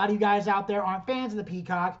 I know a lot of you guys out there aren't fans of the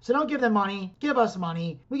Peacock, so don't give them money. Give us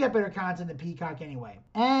money. We get better content than Peacock anyway.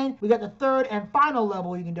 And we got the third and final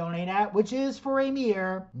level you can donate at, which is for a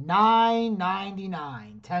mere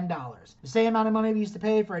 $9.99, $10. The same amount of money we used to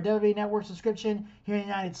pay for a WWE Network subscription here in the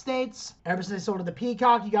United States. Ever since they sold to the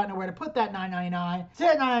Peacock, you got nowhere to put that $9.99. It's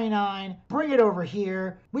at $9.99. Bring it over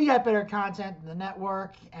here. We got better content than the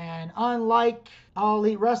network, and unlike All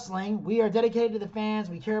Elite Wrestling, we are dedicated to the fans.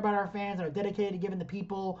 We care about our fans and are dedicated to giving the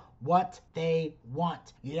people what they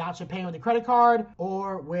want. You can option paying with a credit card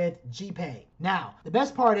or with GPay. Now, the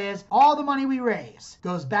best part is all the money we raise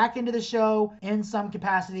goes back into the show in some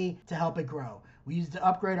capacity to help it grow. We use it to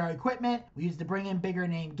upgrade our equipment. We use it to bring in bigger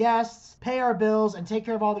name guests, pay our bills, and take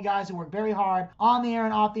care of all the guys who work very hard on the air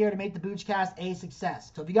and off the air to make the Boochcast a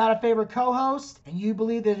success. So if you got a favorite co-host and you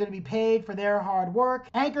believe they're going to be paid for their hard work,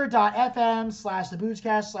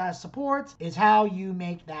 anchor.fm/theboochcast/support is how you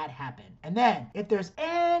make that happen. And then, if there's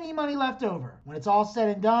any money left over, when it's all said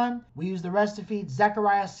and done, we use the rest to feed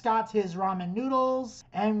Zechariah Scott his ramen noodles,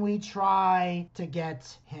 and we try to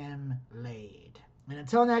get him laid. And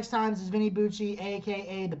until next time, this is Vinny Bucci,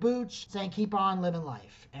 a.k.a. The Booch, saying keep on living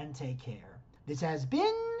life and take care. This has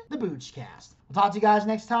been the Boochcast. We'll talk to you guys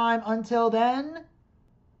next time. Until then,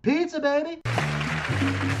 pizza, baby!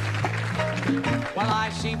 Well,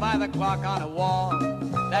 I see by the clock on the wall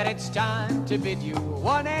that it's time to bid you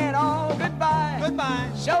one and all goodbye. Goodbye.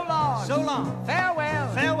 So long. So long.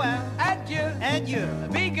 Farewell. Farewell. Adieu. Adieu.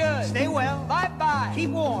 Be good. Stay well. Bye-bye.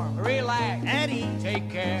 Keep warm. Relax. And eat. Take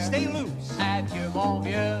care. Stay loose. Adieu, mon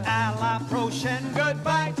vieux. À la prochaine.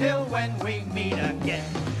 Goodbye till when we meet again.